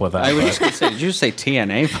would help with that. I was but just gonna say, did you just say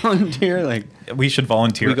TNA volunteer? Like we should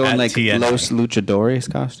volunteer we go at in like TNA. Los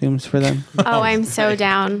Luchadores costumes for them? Oh, I'm so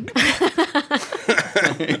down.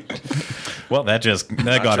 Well, that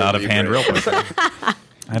got out of hand real quick.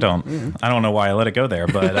 I don't know why I let it go there,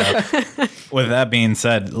 but with that being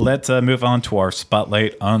said, let's move on to our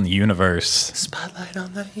spotlight on the universe. Spotlight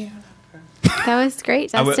on the universe. That was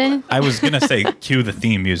great, Dustin. I was gonna say cue the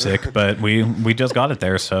theme music, but we just got it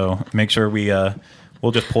there, so make sure we'll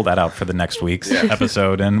just pull that out for the next week's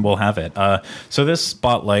episode, and we'll have it. So this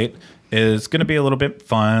spotlight is going to be a little bit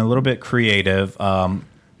fun, a little bit creative. Not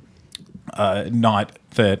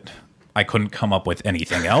that I couldn't come up with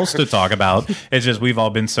anything else to talk about. It's just we've all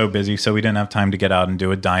been so busy, so we didn't have time to get out and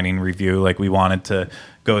do a dining review like we wanted to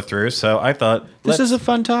go through. So I thought This is a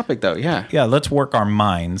fun topic, though. Yeah. let's work our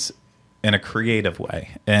minds in a creative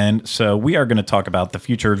way. And so we are going to talk about the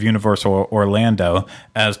future of Universal Orlando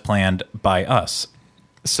as planned by us.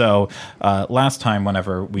 So last time,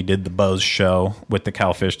 whenever we did the Buzz show with the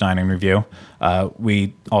Cowfish Dining Review,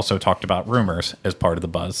 we also talked about rumors as part of the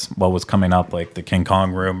Buzz. What was coming up, like the King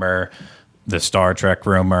Kong rumor, the Star Trek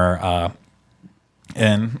rumor,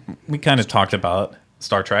 and we kind of talked about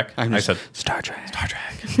Star Trek. I said Star Trek. Star Trek.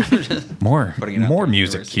 more Putting it out more there,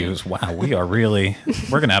 music cues. Wow, we're going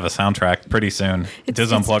to have a soundtrack pretty soon. It's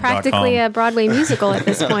DizUnplugged.com. practically a Broadway musical at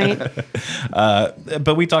this point.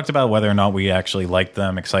 But we talked about whether or not we actually liked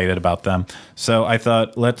them, excited about them. So I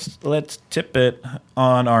thought let's tip it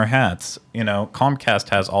on our hats. Comcast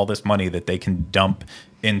has all this money that they can dump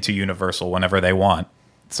into Universal whenever they want.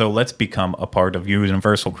 So let's become a part of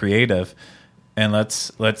Universal Creative. And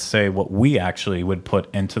let's say what we actually would put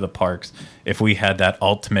into the parks if we had that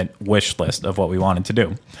ultimate wish list of what we wanted to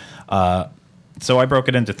do. So I broke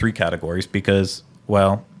it into 3 categories because,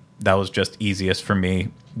 well, that was just easiest for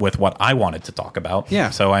me with what I wanted to talk about. Yeah.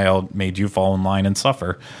 So I made you fall in line and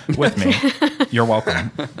suffer with me. You're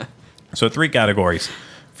welcome. So 3 categories.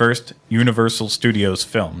 First, Universal Studios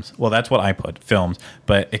films. Well, that's what I put, films.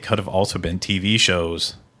 But it could have also been TV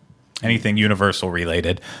shows, anything Universal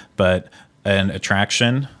related. But an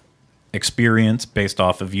attraction experience based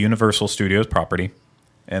off of Universal Studios property,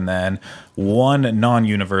 and then 1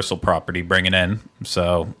 non-Universal property bringing in.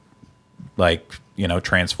 So, like,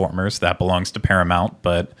 Transformers, that belongs to Paramount,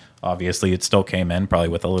 but obviously it still came in, probably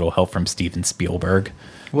with a little help from Steven Spielberg.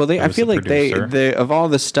 Well, I feel like producer. they of all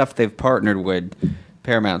the stuff they've partnered with,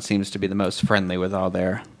 Paramount seems to be the most friendly with all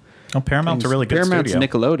their. Oh, Paramount's a really good Paramount's studio.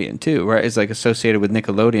 Nickelodeon too, right? It's like associated with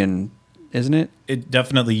Nickelodeon, isn't it? It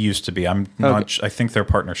definitely used to be. I'm not. I think their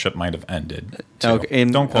partnership might have ended. Too. Okay,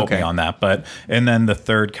 Don't quote okay. me on that. But and then the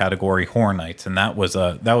third category, Horror Nights, and that was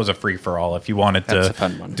a free for all. If you wanted That's to a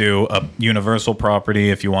fun one. do a Universal property,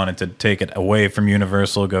 if you wanted to take it away from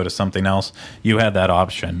Universal, go to something else, you had that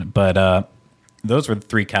option. But those were the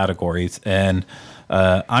 3 categories, and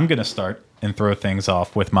I'm going to start and throw things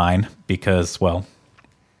off with mine because, well,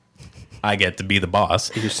 I get to be the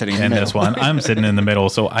boss. You're sitting in the this middle. one. I'm sitting in the middle,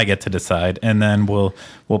 so I get to decide, and then we'll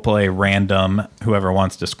play random. Whoever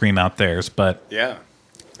wants to scream out theirs, but Yeah.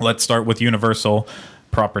 let's start with Universal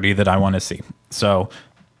property that I want to see. So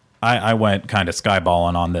I went kind of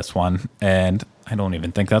skyballing on this one, and I don't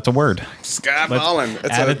even think that's a word. Skyballing.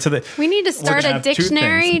 Add it to the. We need to We're start gonna a have two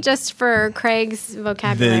dictionary things. just for Craig's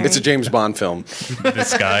vocabulary. It's a James Bond film. The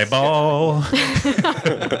Skyball.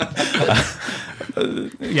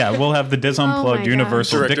 Yeah, we'll have the Diz my Unplugged God.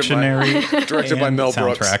 Universal Directed by- Dictionary. Directed by and Mel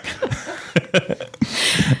Brooks. soundtrack.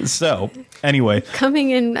 So, anyway, Coming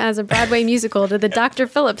in as a Broadway musical to the Dr.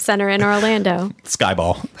 Phillips Center in Orlando.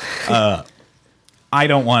 Skyball. I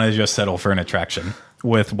don't want to just settle for an attraction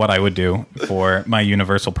with what I would do for my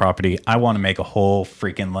Universal property. I want to make a whole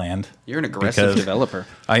freaking land. You're an aggressive Because developer.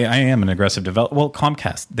 I am an aggressive developer. Well,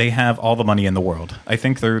 Comcast, they have all the money in the world. I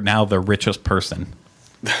think they're now the richest person.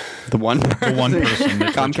 The one The one person.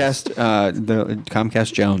 that's Comcast, the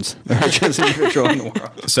Comcast Jones, the richest individual in the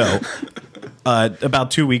world. So,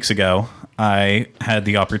 about 2 weeks ago, I had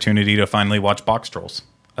the opportunity to finally watch Box Trolls.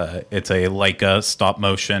 It's a Leica stop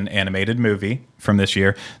motion animated movie from this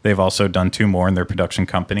year. They've also done 2 more in their production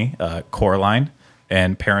company, Coraline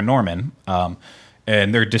and Paranorman.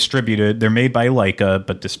 And they're distributed, they're made by Leica,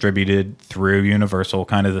 but distributed through Universal,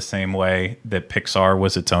 kind of the same way that Pixar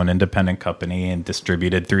was its own independent company and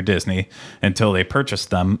distributed through Disney until they purchased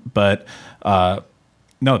them. But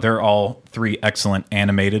no, they're all 3 excellent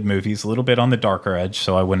animated movies, a little bit on the darker edge,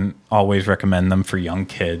 so I wouldn't always recommend them for young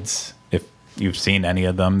kids. If you've seen any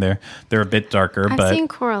of them, they're a bit darker, I've but seen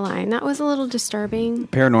Coraline. That was a little disturbing.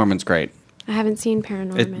 Paranorman's great, I haven't seen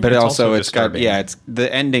Paranorman. but It's also also it's got disturbing. it's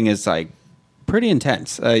the ending is like pretty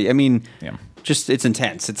intense. I mean, Yeah. just it's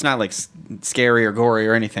intense. It's not like scary or gory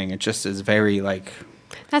or anything. It just is very like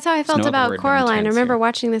That's how I felt no other about word but Coraline. I intense remember here.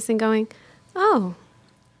 watching this and going, oh,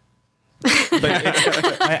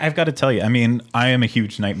 I've got to tell you, I mean, I am a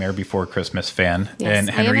huge Nightmare Before Christmas fan, Yes, and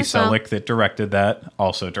I am Henry as well. Selick that directed that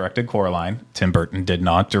also directed Coraline. Tim Burton did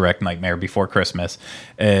not direct Nightmare Before Christmas,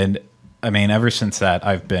 and I mean, ever since that,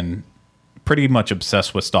 I've been pretty much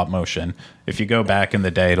obsessed with stop motion. If you go back in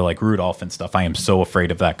the day to like Rudolph and stuff, I am so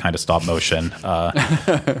afraid of that kind of stop motion.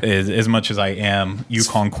 As much as I am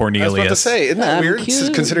Yukon I was Cornelius. about to say, isn't that I'm weird?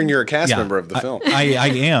 cute. Considering you're a cast Yeah, member of the film. I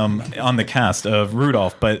am on the cast of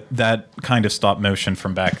Rudolph, but that kind of stop motion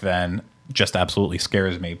from back then just absolutely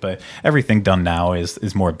scares me. But everything done now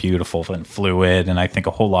is more beautiful and fluid, and I think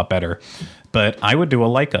a whole lot better. But I would do a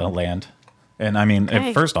Leica land, and I mean,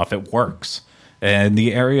 Okay. first off, it works. And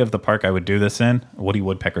the area of the park I would do this in, Woody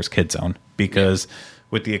Woodpecker's Kid Zone, because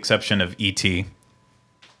with the exception of E.T.,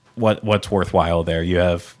 what's worthwhile there? You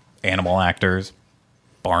have animal actors,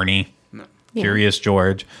 Barney, Yeah. Curious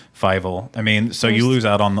George, Fievel. I mean, so you There's lose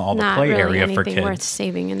out on all the not play really area for anything kids. worth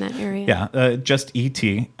saving in that area. Yeah, just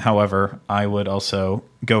E.T. However, I would also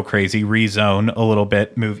go crazy, rezone a little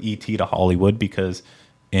bit, move E.T. to Hollywood, because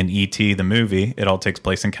in E.T. the movie, it all takes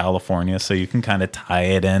place in California, so you can kind of tie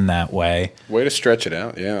it in that way. Way to stretch it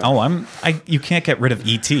out, yeah. Oh, you can't get rid of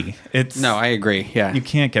E.T. It's no, I agree. Yeah, you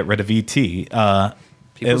can't get rid of E.T. people at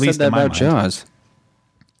said least that in my about mind. Jaws.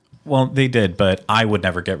 Well, they did, but I would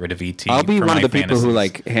never get rid of E.T. I'll be for one my of the people who fantasies.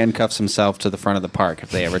 like handcuffs himself to the front of the park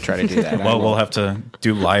if they ever try to do that. Well, we'll have to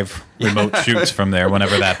do live remote shoots from there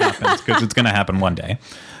whenever that happens, because it's going to happen one day.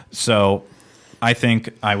 So I think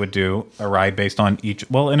I would do a ride based on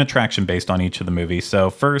an attraction based on each of the movies.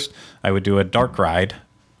 So first, I would do a dark ride,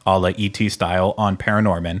 a la E.T. style, on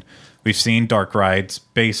Paranorman. We've seen dark rides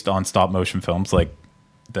based on stop motion films like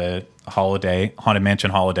the Haunted Mansion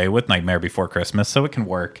Holiday with Nightmare Before Christmas, so it can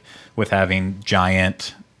work with having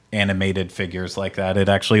giant animated figures like that. It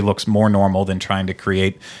actually looks more normal than trying to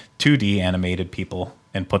create 2D animated people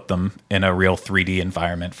and put them in a real 3D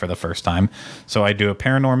environment for the first time. So I do a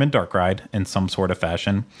Paranorman dark ride in some sort of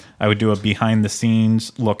fashion. I would do a behind the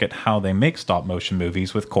scenes look at how they make stop motion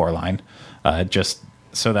movies with Coraline, just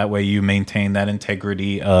so that way you maintain that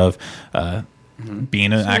integrity of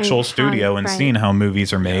being an actual studio and right. seeing how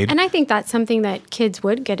movies are made. And I think that's something that kids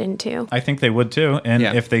would get into. I think they would too. And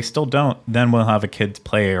Yeah. if they still don't, then we'll have a kids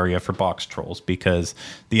play area for Box Trolls, because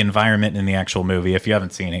the environment in the actual movie, if you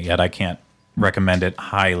haven't seen it yet, I can't recommend it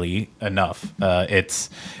highly enough. It's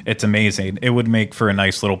amazing. It would make for a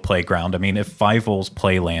nice little playground. I mean, if Fievel's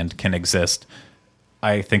Playland can exist,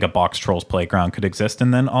 I think a Box Trolls playground could exist,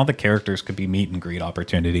 and then all the characters could be meet and greet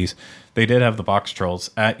opportunities. They did have the Box Trolls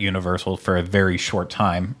at Universal for a very short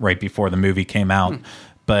time right before the movie came out,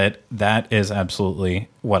 but that is absolutely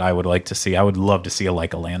what I would like to see. I would love to see a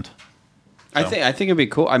Leica Land. I think it'd be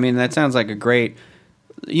cool. I mean, that sounds like a great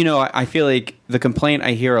I feel like the complaint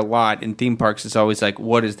I hear a lot in theme parks is always like,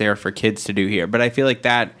 what is there for kids to do here? But I feel like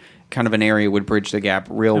that kind of an area would bridge the gap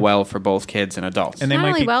real well for both kids and adults. And they Not might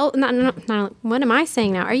only be, well, not what am I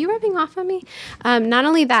saying now? Are you rubbing off on me? Not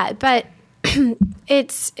only that, but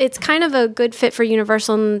it's kind of a good fit for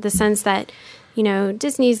Universal in the sense that,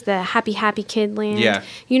 Disney's the happy kid land. Yeah.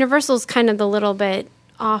 Universal's kind of the little bit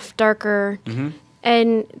off, darker,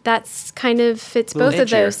 and that's kind of fits Little both of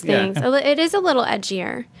edgier, those things. yeah. It is a little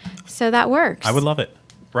edgier, so that works. I would love it.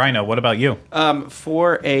 Rhino, what about you?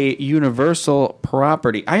 For a Universal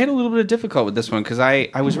property, I had a little bit of difficulty with this one because I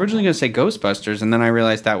was originally going to say Ghostbusters, and then I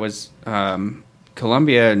realized that was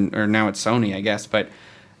Columbia, or now it's Sony, I guess. But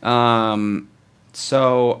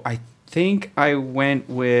so I think I went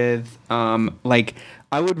with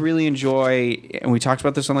I would really enjoy, and we talked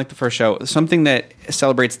about this on the first show, something that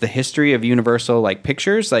celebrates the history of Universal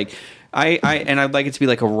pictures. I'd like it to be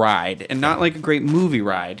like a ride, and not like a great movie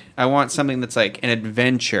ride. I want something that's like an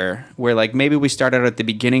adventure where maybe we start out at the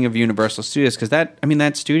beginning of Universal Studios, because that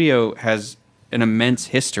studio has an immense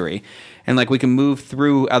history, and we can move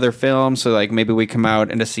through other films. So maybe we come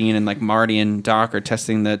out in a scene and Marty and Doc are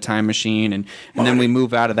testing the time machine, and then we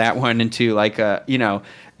move out of that one into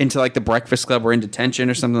into the Breakfast Club or in detention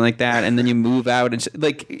or something like that, and then you move out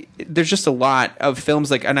and there's just a lot of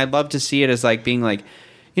films and I'd love to see it as being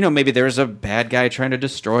maybe there's a bad guy trying to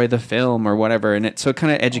destroy the film or whatever, and so it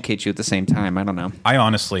kind of educates you at the same time. I don't know.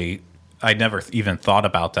 I never even thought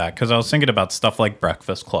about that because I was thinking about stuff like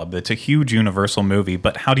Breakfast Club. It's a huge Universal movie,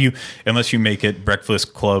 but how do you, unless you make it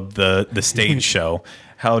Breakfast Club the stage show,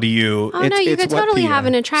 how do you? Oh no, you could totally have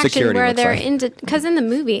an attraction security where looks they're like. into, because in the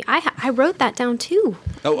movie I wrote that down too.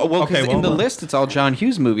 Oh well, Okay, in the list it's all John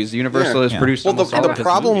Hughes movies. Universal has produced. Well, almost all the of his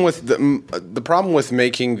problem movies. with the problem with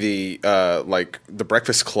making the the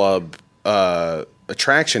Breakfast Club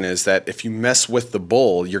attraction is that if you mess with the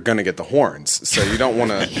bull, you're going to get the horns. So you don't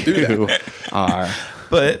want to do that. are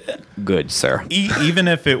But good, sir. even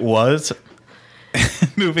if it was.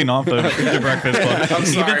 Moving off of the Breakfast Club, I'm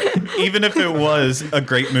sorry. even if it was a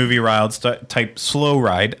great movie ride type slow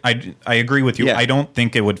ride, I agree with you. Yeah. I don't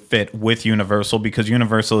think it would fit with Universal because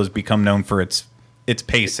Universal has become known for its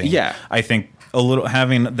pacing. Yeah. I think a little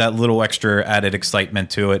having that little extra added excitement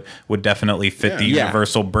to it would definitely fit the Yeah.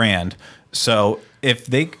 Universal brand. So if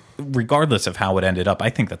they, regardless of how it ended up, I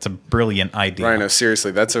think that's a brilliant idea. Rhino,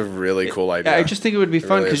 seriously, that's a really cool idea. I just think it would be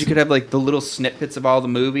fun really because is. you could have the little snippets of all the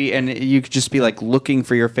movie, and you could just be looking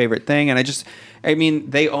for your favorite thing. And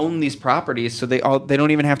they own these properties, so they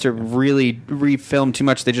don't even have to really refilm too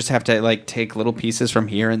much. They just have to take little pieces from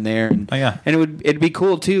here and there. And, Oh, yeah. and it'd be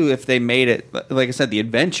cool too if they made it like I said, the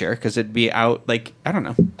adventure, because it'd be out I don't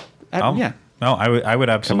know. Yeah. No, I would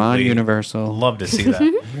absolutely. Come on, Universal. Love to see that.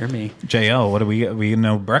 Hear me. JL, what do we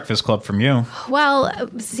know? Breakfast Club from you. Well,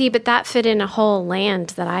 see, but that fit in a whole land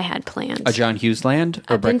that I had planned. A John Hughes land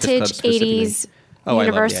or A Breakfast Club vintage specifically? 80s Oh, I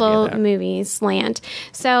love the idea of Universal that. movies land.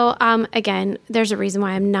 So, again, there's a reason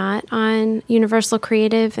why I'm not on Universal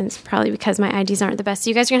Creative, and it's probably because my IDs aren't the best.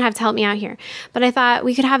 So you guys are going to have to help me out here. But I thought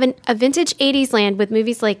we could have a vintage 80s land with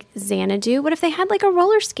movies like Xanadu. What if they had a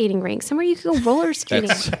roller skating rink, somewhere you could go roller skating?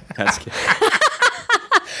 That's cute.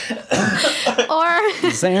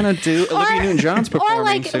 Or Xanadu. Olivia Newton-John's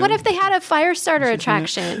performing soon. what if they had a fire starter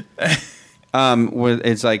attraction?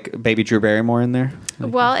 It's Baby Drew Barrymore in there.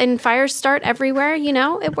 Well, and fires start everywhere,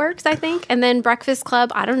 it works, I think. And then Breakfast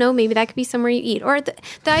Club, I don't know, maybe that could be somewhere you eat. Or the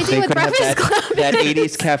idea They with could have Breakfast Club that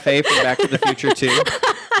 80s cafe from Back to the Future 2,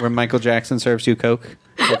 where Michael Jackson serves you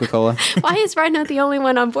Coca-Cola. Why is Rhino the only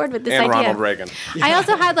one on board with this and idea? Ronald Reagan. I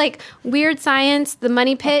also had Weird Science, the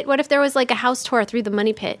Money Pit. What if there was a house tour through the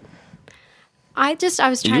Money Pit? I was trying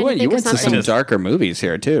to You think of went to something. some darker movies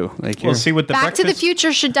here, too. We'll see what the Back to the Breakfast-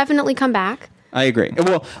 Future should definitely come back. I agree.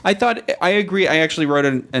 Well, I agree. I actually wrote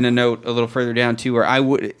in a note a little further down, too, where I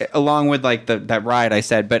would, along with that ride I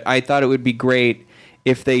said, but I thought it would be great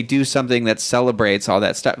if they do something that celebrates all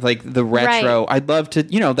that stuff, like the retro. Right. I'd love to,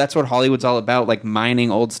 that's what Hollywood's all about, mining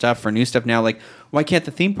old stuff for new stuff now. Why can't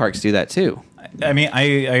the theme parks do that too? I mean, I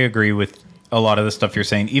agree with a lot of the stuff you're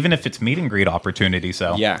saying, even if it's meet and greet opportunity.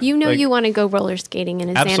 So Yeah. You want to go roller skating in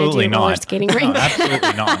a absolutely Xanadu roller not. skating No, rink.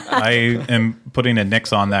 absolutely not. I am putting a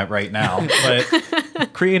nix on that right now.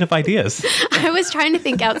 But creative ideas. I was trying to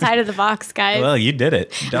think outside of the box, guys. Well, you did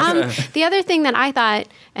it. The other thing that I thought,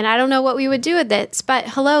 and I don't know what we would do with this, but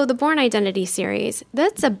hello, the Bourne Identity series.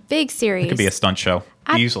 That's a big series. It could be a stunt show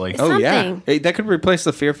easily. Oh, Yeah, something. Hey, that could replace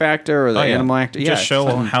the Fear Factor or the Animal Actor. Yeah, Just show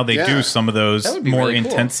how they Yeah. do some of those That would be more really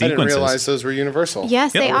cool. intense I didn't sequences. realize those were Universal.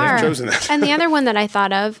 Yes, Yep, they they've are. chosen that. And the other one that I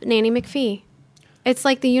thought of, Nanny McPhee. It's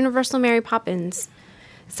like the Universal Mary Poppins.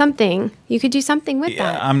 something. You could do something with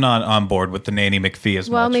Yeah, that. I'm not on board with the Nanny McPhee as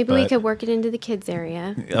Well, much. maybe we but- could work it into the kids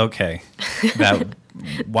area. Okay, that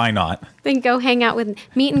why not? Then go hang out with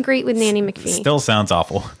meet and greet with Nanny McPhee. Still sounds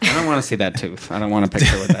awful. I don't want to see that tooth. I don't want a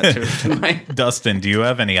picture with that tooth in my. Dustin, do you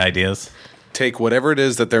have any ideas? Take whatever it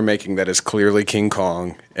is that they're making that is clearly King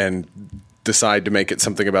Kong and decide to make it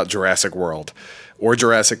something about Jurassic World or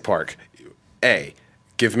Jurassic Park. A,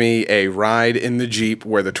 give me a ride in the Jeep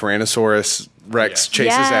where the Tyrannosaurus Rex chases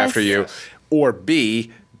Yes. after you. Or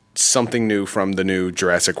B, something new from the new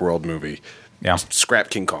Jurassic World movie. Yeah. Scrap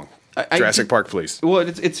King Kong. I- Jurassic Park, please. Well,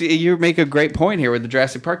 it's you make a great point here with the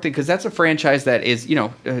Jurassic Park thing because that's a franchise that is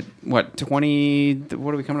 20.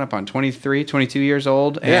 What are we coming up on? 23, 22 years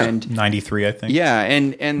old, Yeah. and 93, I think. yeah,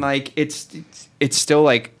 and like it's still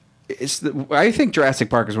like. I think Jurassic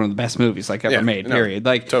Park is one of the best movies like ever Yeah, made. no, Period.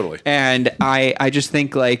 Like totally. And I just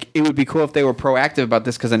think like it would be cool if they were proactive about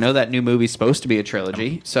this because I know that new movie's supposed to be a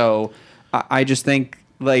trilogy. So I just think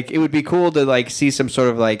like it would be cool to like see some sort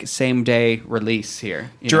of like same day release here.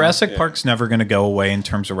 you know? Jurassic Park's never going to go away in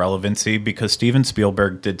terms of relevancy because Steven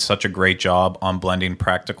Spielberg did such a great job on blending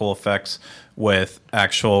practical effects with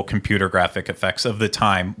actual computer graphic effects of the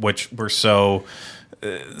time, which were so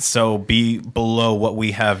be below what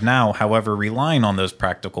we have now. However, relying on those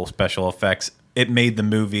practical special effects, it made the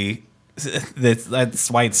movie. That's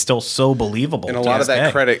why it's still so believable. And a to lot of this that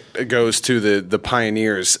day. credit goes to the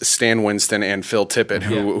pioneers, Stan Winston and Phil Tippett,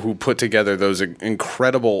 who put together those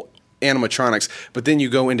incredible animatronics. But then you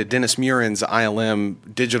go into Dennis Muren's ILM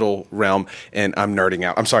digital realm, and I'm nerding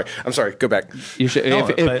out. I'm sorry. Go back. You should, No,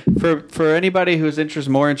 for anybody who's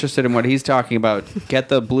more interested in what he's talking about, get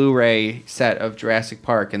the Blu-ray set of Jurassic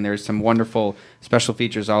Park, and there's some wonderful special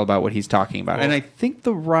features all about what he's talking about. And I think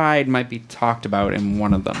the ride might be talked about in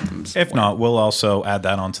one of them. If not, we'll also add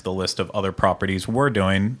that onto the list of other properties we're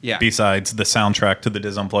doing Yeah. besides the soundtrack to the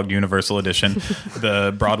Diz Unplugged Universal Edition,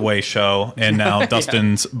 the Broadway show, and now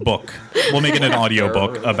Dustin's book. We'll make it an audio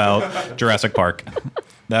book about Jurassic Park.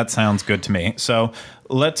 That sounds good to me. So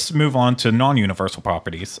let's move on to non-Universal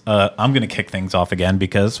properties. I'm going to kick things off again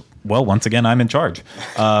because, well, once again, I'm in charge.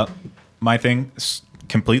 My thing,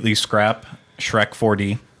 completely scrap Shrek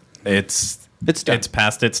 4D. It's done. It's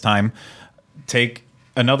past its time. Take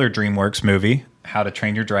another DreamWorks movie, How to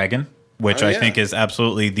Train Your Dragon, which Oh, I yeah. think is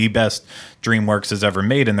absolutely the best DreamWorks has ever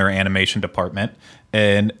made in their animation department.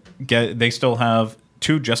 And they still have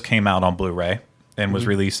two just came out on Blu-ray and was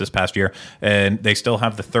released this past year, and they still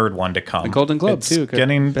have the third one to come. The Golden Globe It's too.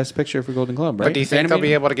 Getting, Best Picture for Golden Globe, right? But do you think they'll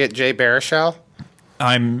be able to get Jay Baruchel?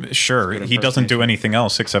 I'm sure he doesn't do anything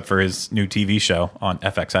else except for his new TV show on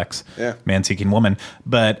FXX, Yeah. Man Seeking Woman.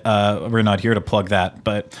 But we're not here to plug that.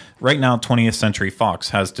 But right now, 20th Century Fox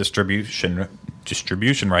has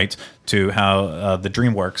distribution rights to how the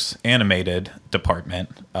DreamWorks animated department.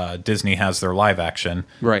 Disney has their live action,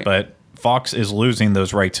 Right. But Fox is losing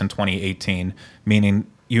those rights in 2018, meaning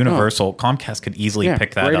Universal, Comcast could easily Yeah,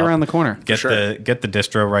 pick that right up. around the corner. Get For sure. the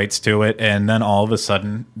distro rights to it, and then all of a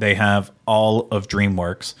sudden they have all of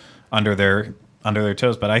DreamWorks under their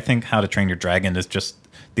toes. But I think How to Train Your Dragon is just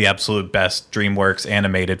the absolute best DreamWorks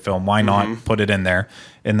animated film. Why not put it in there?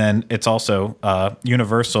 And then it's also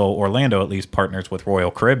Universal Orlando at least partners with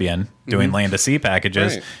Royal Caribbean doing Land to Sea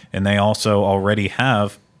packages, Right. and they also already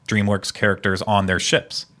have DreamWorks characters on their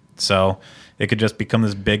ships. So it could just become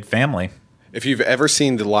this big family. If you've ever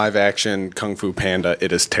seen the live action Kung Fu Panda,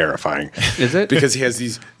 it is terrifying. Is it? Because he has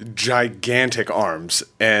these gigantic arms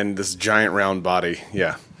and this giant round body.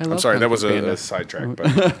 Yeah. I I'm love sorry, Kung that Fu was Panda. a sidetrack.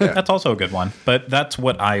 But yeah. That's also a good one, but that's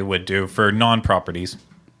what I would do for non-properties.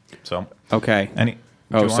 So, Okay. any?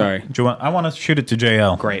 Oh, do you want- sorry. Do you want? I want to shoot it to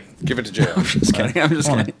JL. Great. Give it to jail. Just kidding. I'm just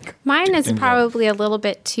wanna- kidding. Mine is things up. probably a little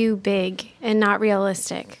bit too big and not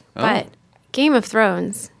realistic. Oh. But Game of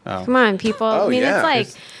Thrones. Come on, people. Oh, I mean, yeah. it's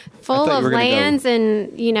like full thought you of were gonna go lands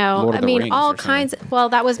and, Lord I of the mean, Rings all or something. kinds. Well,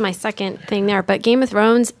 that was my second thing there. But Game of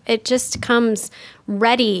Thrones, it just comes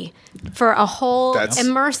ready for a whole That's-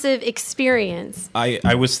 immersive experience.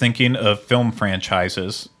 I was thinking of film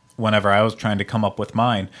franchises whenever I was trying to come up with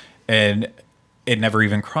mine, and it never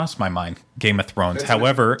even crossed my mind. Game of Thrones.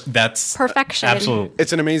 However, that's Perfection. Absolutely.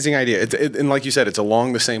 It's an amazing idea. And like you said, it's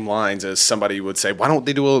along the same lines as somebody would say, why don't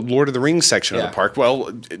they do a Lord of the Rings section of Yeah. the park?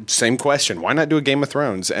 Well, same question. Why not do a Game of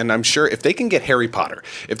Thrones? And I'm sure if they can get Harry Potter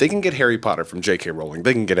from J.K. Rowling,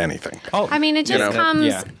 they can get anything. Oh, I mean, it just know? comes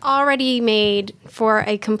Yeah. already made for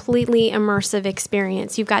a completely immersive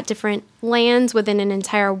experience. You've got different lands within an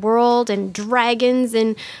entire world and dragons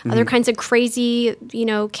and other kinds of crazy,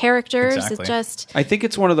 characters. Exactly. It just I think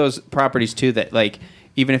it's one of those properties too that like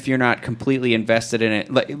even if you're not completely invested in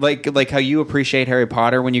it, like how you appreciate Harry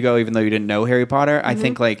Potter when you go, even though you didn't know Harry Potter. I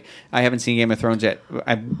think like I haven't seen Game of Thrones yet.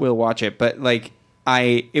 I will watch it, but like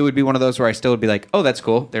it would be one of those where I still would be like, oh, that's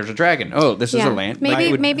cool. There's a dragon. Oh, this is a land. Like,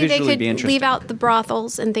 it would Maybe they visually could be interesting. leave out the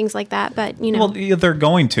brothels and things like that, but you know. Well, yeah, they're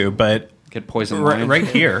going to, but Get poison right, wine. right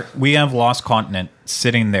here we have Lost Continent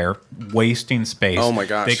sitting there wasting space. Oh my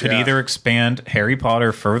gosh, They could yeah. either expand Harry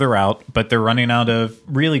Potter further out, but they're running out of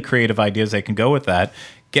really creative ideas they can go with that.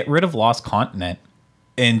 Get rid of Lost Continent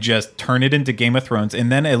and just turn it into Game of Thrones,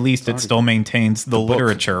 and then at least it still maintains the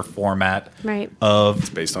literature format Right.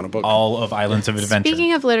 of based on a book. all of Islands of Adventure.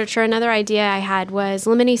 Speaking of literature, another idea I had was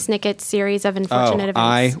Lemony Snicket's series of unfortunate events.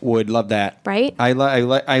 I would love that. Right?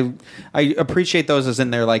 I appreciate those as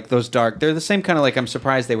in they're like those dark. They're the same kind of like I'm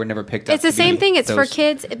surprised they were never picked up. It's the to be same thing. It's for those-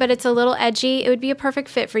 kids, but it's a little edgy. It would be a perfect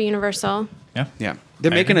fit for Universal. Yeah. Yeah,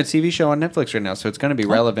 they're I making agree. a TV show on Netflix right now, so it's going to be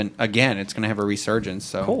relevant again. It's going to have a resurgence.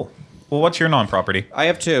 So Cool. Well, what's your non-property? I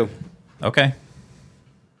have two. Okay.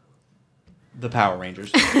 The Power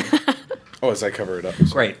Rangers. Oh, as I cover it up.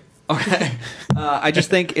 Great. Okay. I just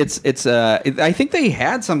think I think they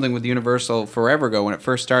had something with Universal forever ago when it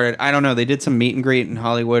first started. I don't know. They did some meet and greet in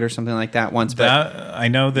Hollywood or something like that once. But I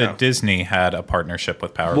know that No. Disney had a partnership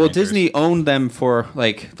with Power well, Rangers. Disney owned them for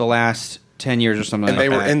like the last 10 years or something And like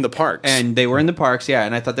they that. were in the parks. And they were in the parks, yeah.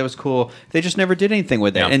 And I thought that was cool. They just never did anything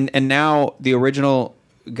with it. Yeah. And now the original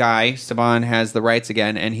guy, Saban, has the rights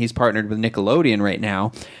again, and he's partnered with Nickelodeon right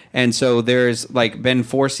now. And so there's like been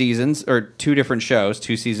 4 seasons or 2 different shows,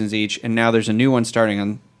 2 seasons each, and now there's a new one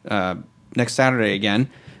starting on next Saturday again.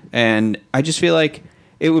 And I just feel like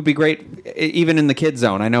it would be great, even in the kids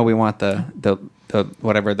zone. I know we want the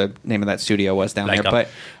whatever the name of that studio was down there, but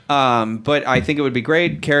I think it would be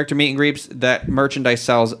great. Character meet and greets. That merchandise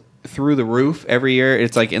sells through the roof every year.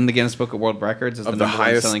 It's like in the Guinness Book of World Records as the the number one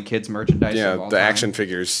highest- selling kids merchandise. Yeah, of all the time. action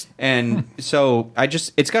figures. And so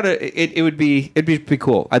it'd be pretty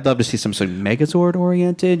cool. I'd love to see some sort of Megazord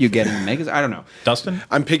oriented. You get a Megazord. I don't know. Dustin?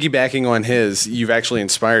 I'm piggybacking on his. You've actually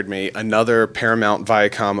inspired me. Another Paramount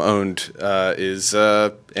Viacom owned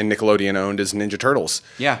and Nickelodeon owned is Ninja Turtles.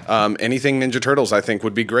 Yeah. Anything Ninja Turtles, I think,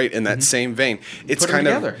 would be great in that same vein. It's Put 'em kind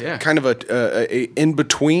of together, yeah. kind of a in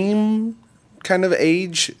between kind of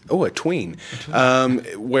age. Oh, a tween.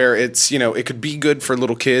 Where it's it could be good for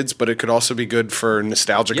little kids, but it could also be good for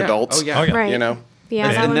nostalgic Yeah. adults. Oh, yeah. Oh, yeah. Right. You know. Yeah,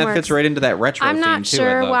 that and one that works. fits right into that retro I'm theme not too.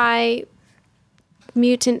 sure I love. why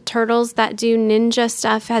mutant turtles that do ninja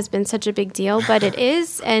stuff has been such a big deal, but it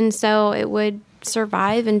is, and so it would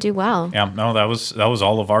survive and do well. Yeah, no, that was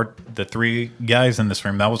all of the 3 guys in this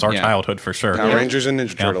room. That was our Yeah. childhood for sure. Power Rangers and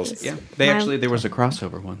Ninja Turtles. Yeah, My- there was a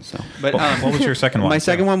crossover one. So, but What was your second one? my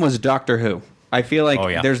second one was Doctor Who. I feel like Oh,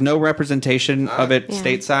 yeah. there's no representation of it Yeah.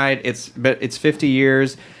 stateside. It's 50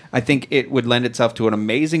 years. I think it would lend itself to an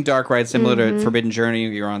amazing dark ride similar to Forbidden Journey.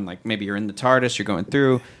 You're on maybe you're in the TARDIS, you're going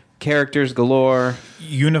through characters galore.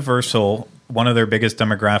 Universal, one of their biggest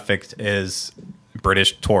demographics is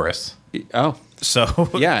British tourists. Oh, So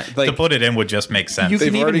Yeah, like- to put it in would just make sense. you can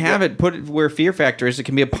They've even already have got- it put it where Fear Factor is. It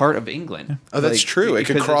can be a part of England. Oh, that's true. It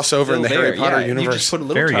could because cross it's over in still the Harry there. Potter Yeah, You universe. just put a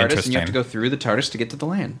little Very TARDIS, and you have interesting. to go through the TARDIS to get to the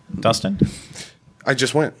land. Dustin? I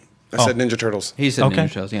just went. I Oh. said Ninja Turtles. He said Okay.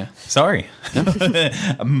 Ninja Turtles, yeah. Sorry.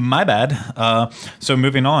 My bad. So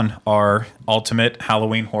moving on, our ultimate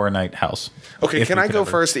Halloween Horror Night house. Okay, If can we I could go ever-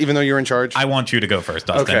 first, even though you're in charge? I want you to go first,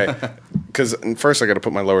 Dustin. Okay, because first I got to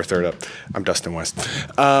put my lower third up. I'm Dustin West.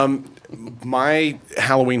 My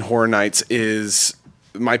Halloween Horror Nights is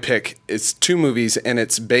my pick. It's 2 movies, and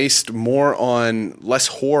it's based more on less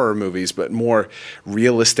horror movies, but more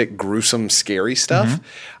realistic, gruesome, scary stuff.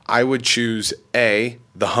 I would choose A,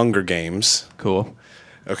 The Hunger Games. Cool.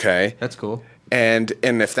 Okay, That's cool. and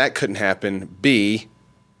if that couldn't happen, B,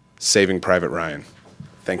 Saving Private Ryan.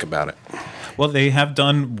 Think about it. Well, they have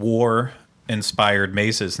done war-inspired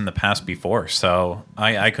mazes in the past before, so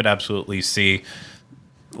I could absolutely see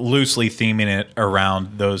loosely theming it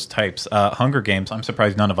around those types. Hunger Games, I'm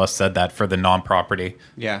surprised none of us said that for the non-property.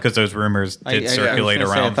 Yeah. Because those rumors did I was circulate gonna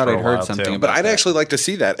say, I around thought for I'd a heard while, something too. about But I'd that. actually like to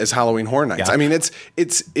see that as Halloween Horror Nights. Yeah. I mean, it's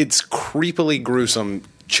creepily gruesome.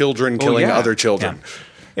 Children killing yeah. other children.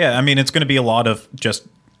 Yeah, I mean, it's going to be a lot of just,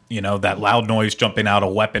 that loud noise jumping out a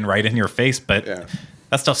weapon right in your face, but Yeah.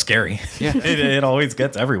 that stuff's scary. Yeah. it always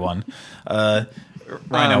gets everyone.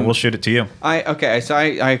 Rhino, we'll shoot it to you.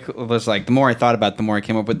 I was like, the more I thought about it, the more I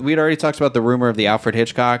came up with. We'd already talked about the rumor of the Alfred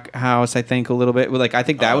Hitchcock house, I think, a little bit. Like, I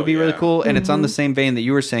think that would be really yeah. cool. And it's on the same vein that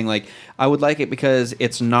you were saying. Like, I would like it because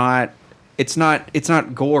it's not it's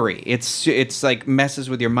not gory. It's like messes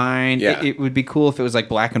with your mind. Yeah. It would be cool if it was like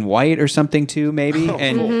black and white or something too, maybe.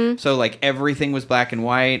 And so like everything was black and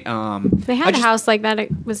white. They had a house like that.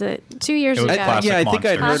 Was it 2 years It was ago? Classic Yeah, I think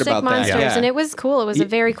I'd heard Plastic about Monsters, that. Yeah. and it was cool. It was a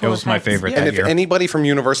very cool. It was my effect. favorite And that if year. anybody from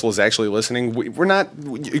Universal is actually listening, we're not.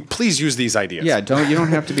 Please use these ideas. Yeah, you don't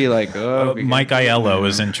have to be like, oh, Mike Aiello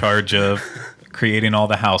is in charge of creating all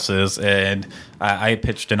the houses, and I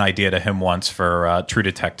pitched an idea to him once for True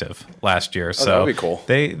Detective last year. So that'd be cool.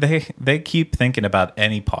 They keep thinking about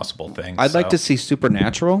any possible thing. I'd like so. to see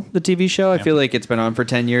Supernatural, the TV show. I feel like it's been on for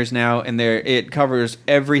 10 years now, and it covers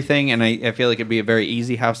everything, and I feel like it'd be a very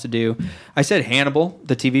easy house to do. I said Hannibal,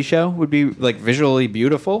 the TV show, would be like visually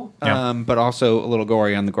beautiful, Yeah. but also a little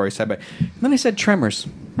gory on the gory side. But then I said Tremors.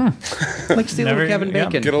 I'd like to see a Never- little Kevin yeah.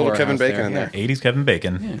 Bacon. Get a little horror Kevin house Bacon there, in yeah. there. 80s Kevin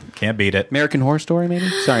Bacon. Can't beat it. American Horror Story, maybe?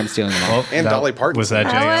 Sorry, I'm stealing them all. And Dolly Parton. Was that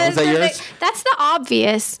That JL? was that the yours? big- that's the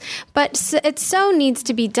obvious, but it so needs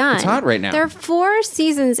to be done. It's hot right now. There are 4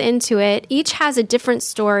 seasons into it. Each has a different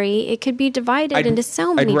story. It could be divided into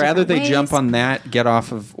so many. I'd rather different they ways. jump on that, get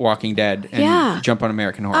off of Walking Dead, and Yeah. jump on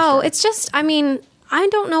American Horror Oh, Story. it's just. I mean, I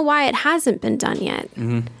don't know why it hasn't been done yet.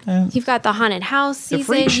 You've got the haunted house The season.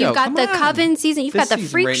 Freak Show, You've got come the on. Coven season. You've This got the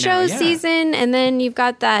season Freak right Show now, yeah. season, and then you've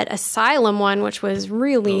got that Asylum one, which was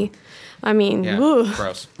really. I mean, Yeah, ugh.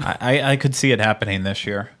 gross. I could see it happening this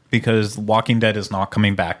year because Walking Dead is not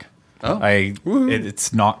coming back. Oh.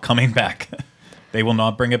 It's not coming back. They will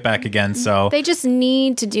not bring it back again. So They just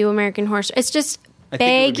need to do American Horror Story. It's just I think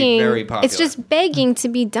it would be begging. very popular. It's just begging to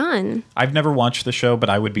be done. I've never watched the show, but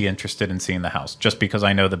I would be interested in seeing the house just because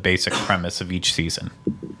I know the basic premise of each season.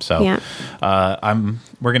 So Yeah.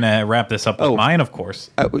 we're gonna wrap this up with Oh. mine, of course.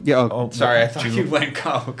 Sorry, I what- thought you- you went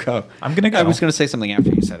go. I'm gonna go. I was going to say something after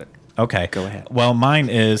you said it. Okay. Go ahead. Well, mine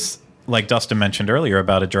is like Dustin mentioned earlier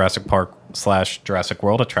about a Jurassic Park / Jurassic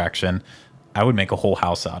World attraction. I would make a whole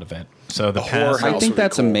house out of it. So the horror past, house. I think would be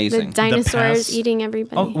that's cool. The amazing. dinosaurs past- eating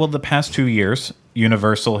everybody. Oh, well, the past 2 years,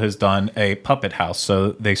 Universal has done a puppet house.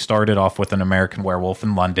 So they started off with an American Werewolf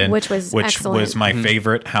in London, Which was excellent. my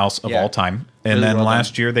favorite house of Yeah. all time. And Really then well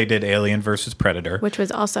last year they did Alien versus Predator. which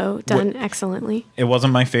was also done excellently. It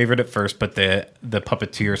wasn't my favorite at first, but the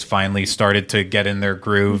puppeteers finally started to get in their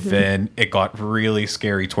groove, Mm-hmm. and it got really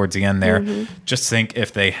scary towards the end there. Just think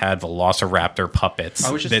if they had Velociraptor puppets.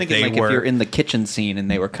 I was just that thinking, they like, if you're in the kitchen scene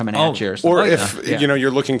and they were coming Oh, at you or something. Or like if that.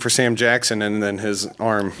 you're looking for Sam Jackson and then his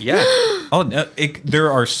arm. Yeah. Oh, no,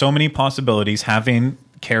 there are so many possibilities having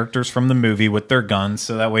characters from the movie with their guns,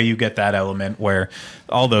 so that way you get that element where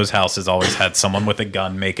all those houses always had someone with a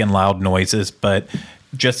gun making loud noises, but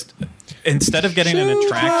just instead of getting an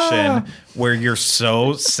attraction where you're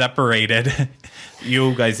so separated,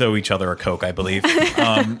 you guys owe each other a Coke, I believe.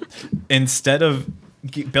 Instead of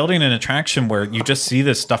building an attraction where you just see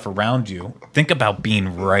this stuff around you, think about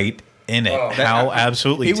being right in it. How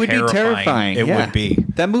absolutely It would be terrifying. it yeah. would be.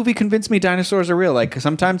 That movie convinced me dinosaurs are real. Like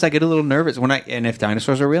sometimes I get a little nervous and if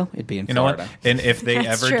dinosaurs are real, it'd be in You know Florida. what? And if they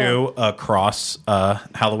That's ever true. do a cross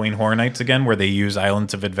Halloween Horror Nights again, where they use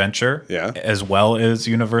Islands of Adventure, Yeah. as well as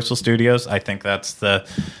Universal Studios, I think that's the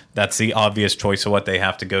obvious choice of what they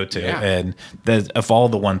have to go to. Yeah. And of all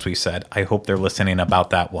the ones we said, I hope they're listening about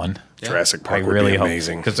that one. Jurassic I Park would really be hope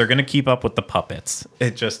amazing. because they're going to keep up with the puppets.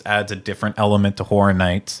 It just adds a different element to Horror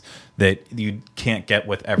Nights that you can't get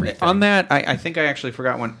with everything. On that, I think I actually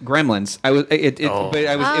forgot one. Gremlins. But it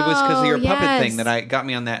was because of your puppet yes. thing that got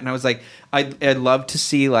me on that, and I was like, I'd love to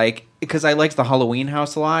see because I liked the Halloween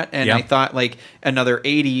house a lot, and Yeah. I thought like another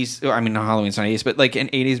 '80s. I mean, not Halloween's not '80s, but like an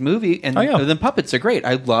 '80s movie, and Oh, yeah. the puppets are great.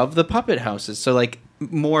 I love the puppet houses, so like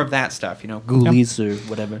more of that stuff, Ghoulies or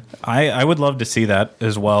whatever. I would love to see that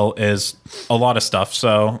as well as a lot of stuff.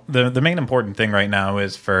 So the main important thing right now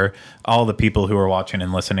is for all the people who are watching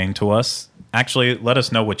and listening to us, actually let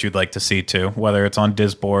us know what you'd like to see too, whether it's on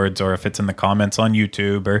Disboards or if it's in the comments on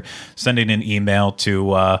YouTube or sending an email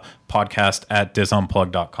to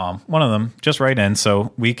podcast@disunplug.com. One of them, just write in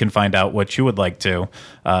so we can find out what you would like to.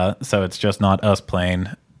 So it's just not us playing.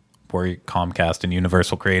 We're Comcast and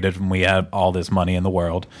Universal Creative, and we have all this money in the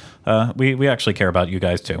world. We actually care about you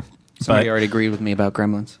guys too. Somebody But already agreed with me about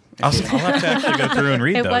Gremlins. I'll have to actually go through and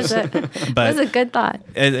read It those. was a good thought.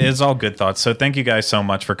 It is all good thoughts. So thank you guys so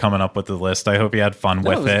much for coming up with the list. I hope you had fun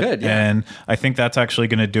with it was it. good, yeah. And I think that's actually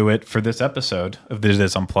going to do it for this episode of This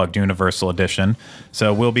Is Unplugged Universal Edition.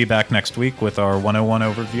 So we'll be back next week with our 101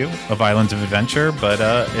 overview of Islands of Adventure. But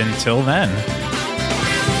until then,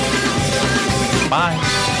 bye.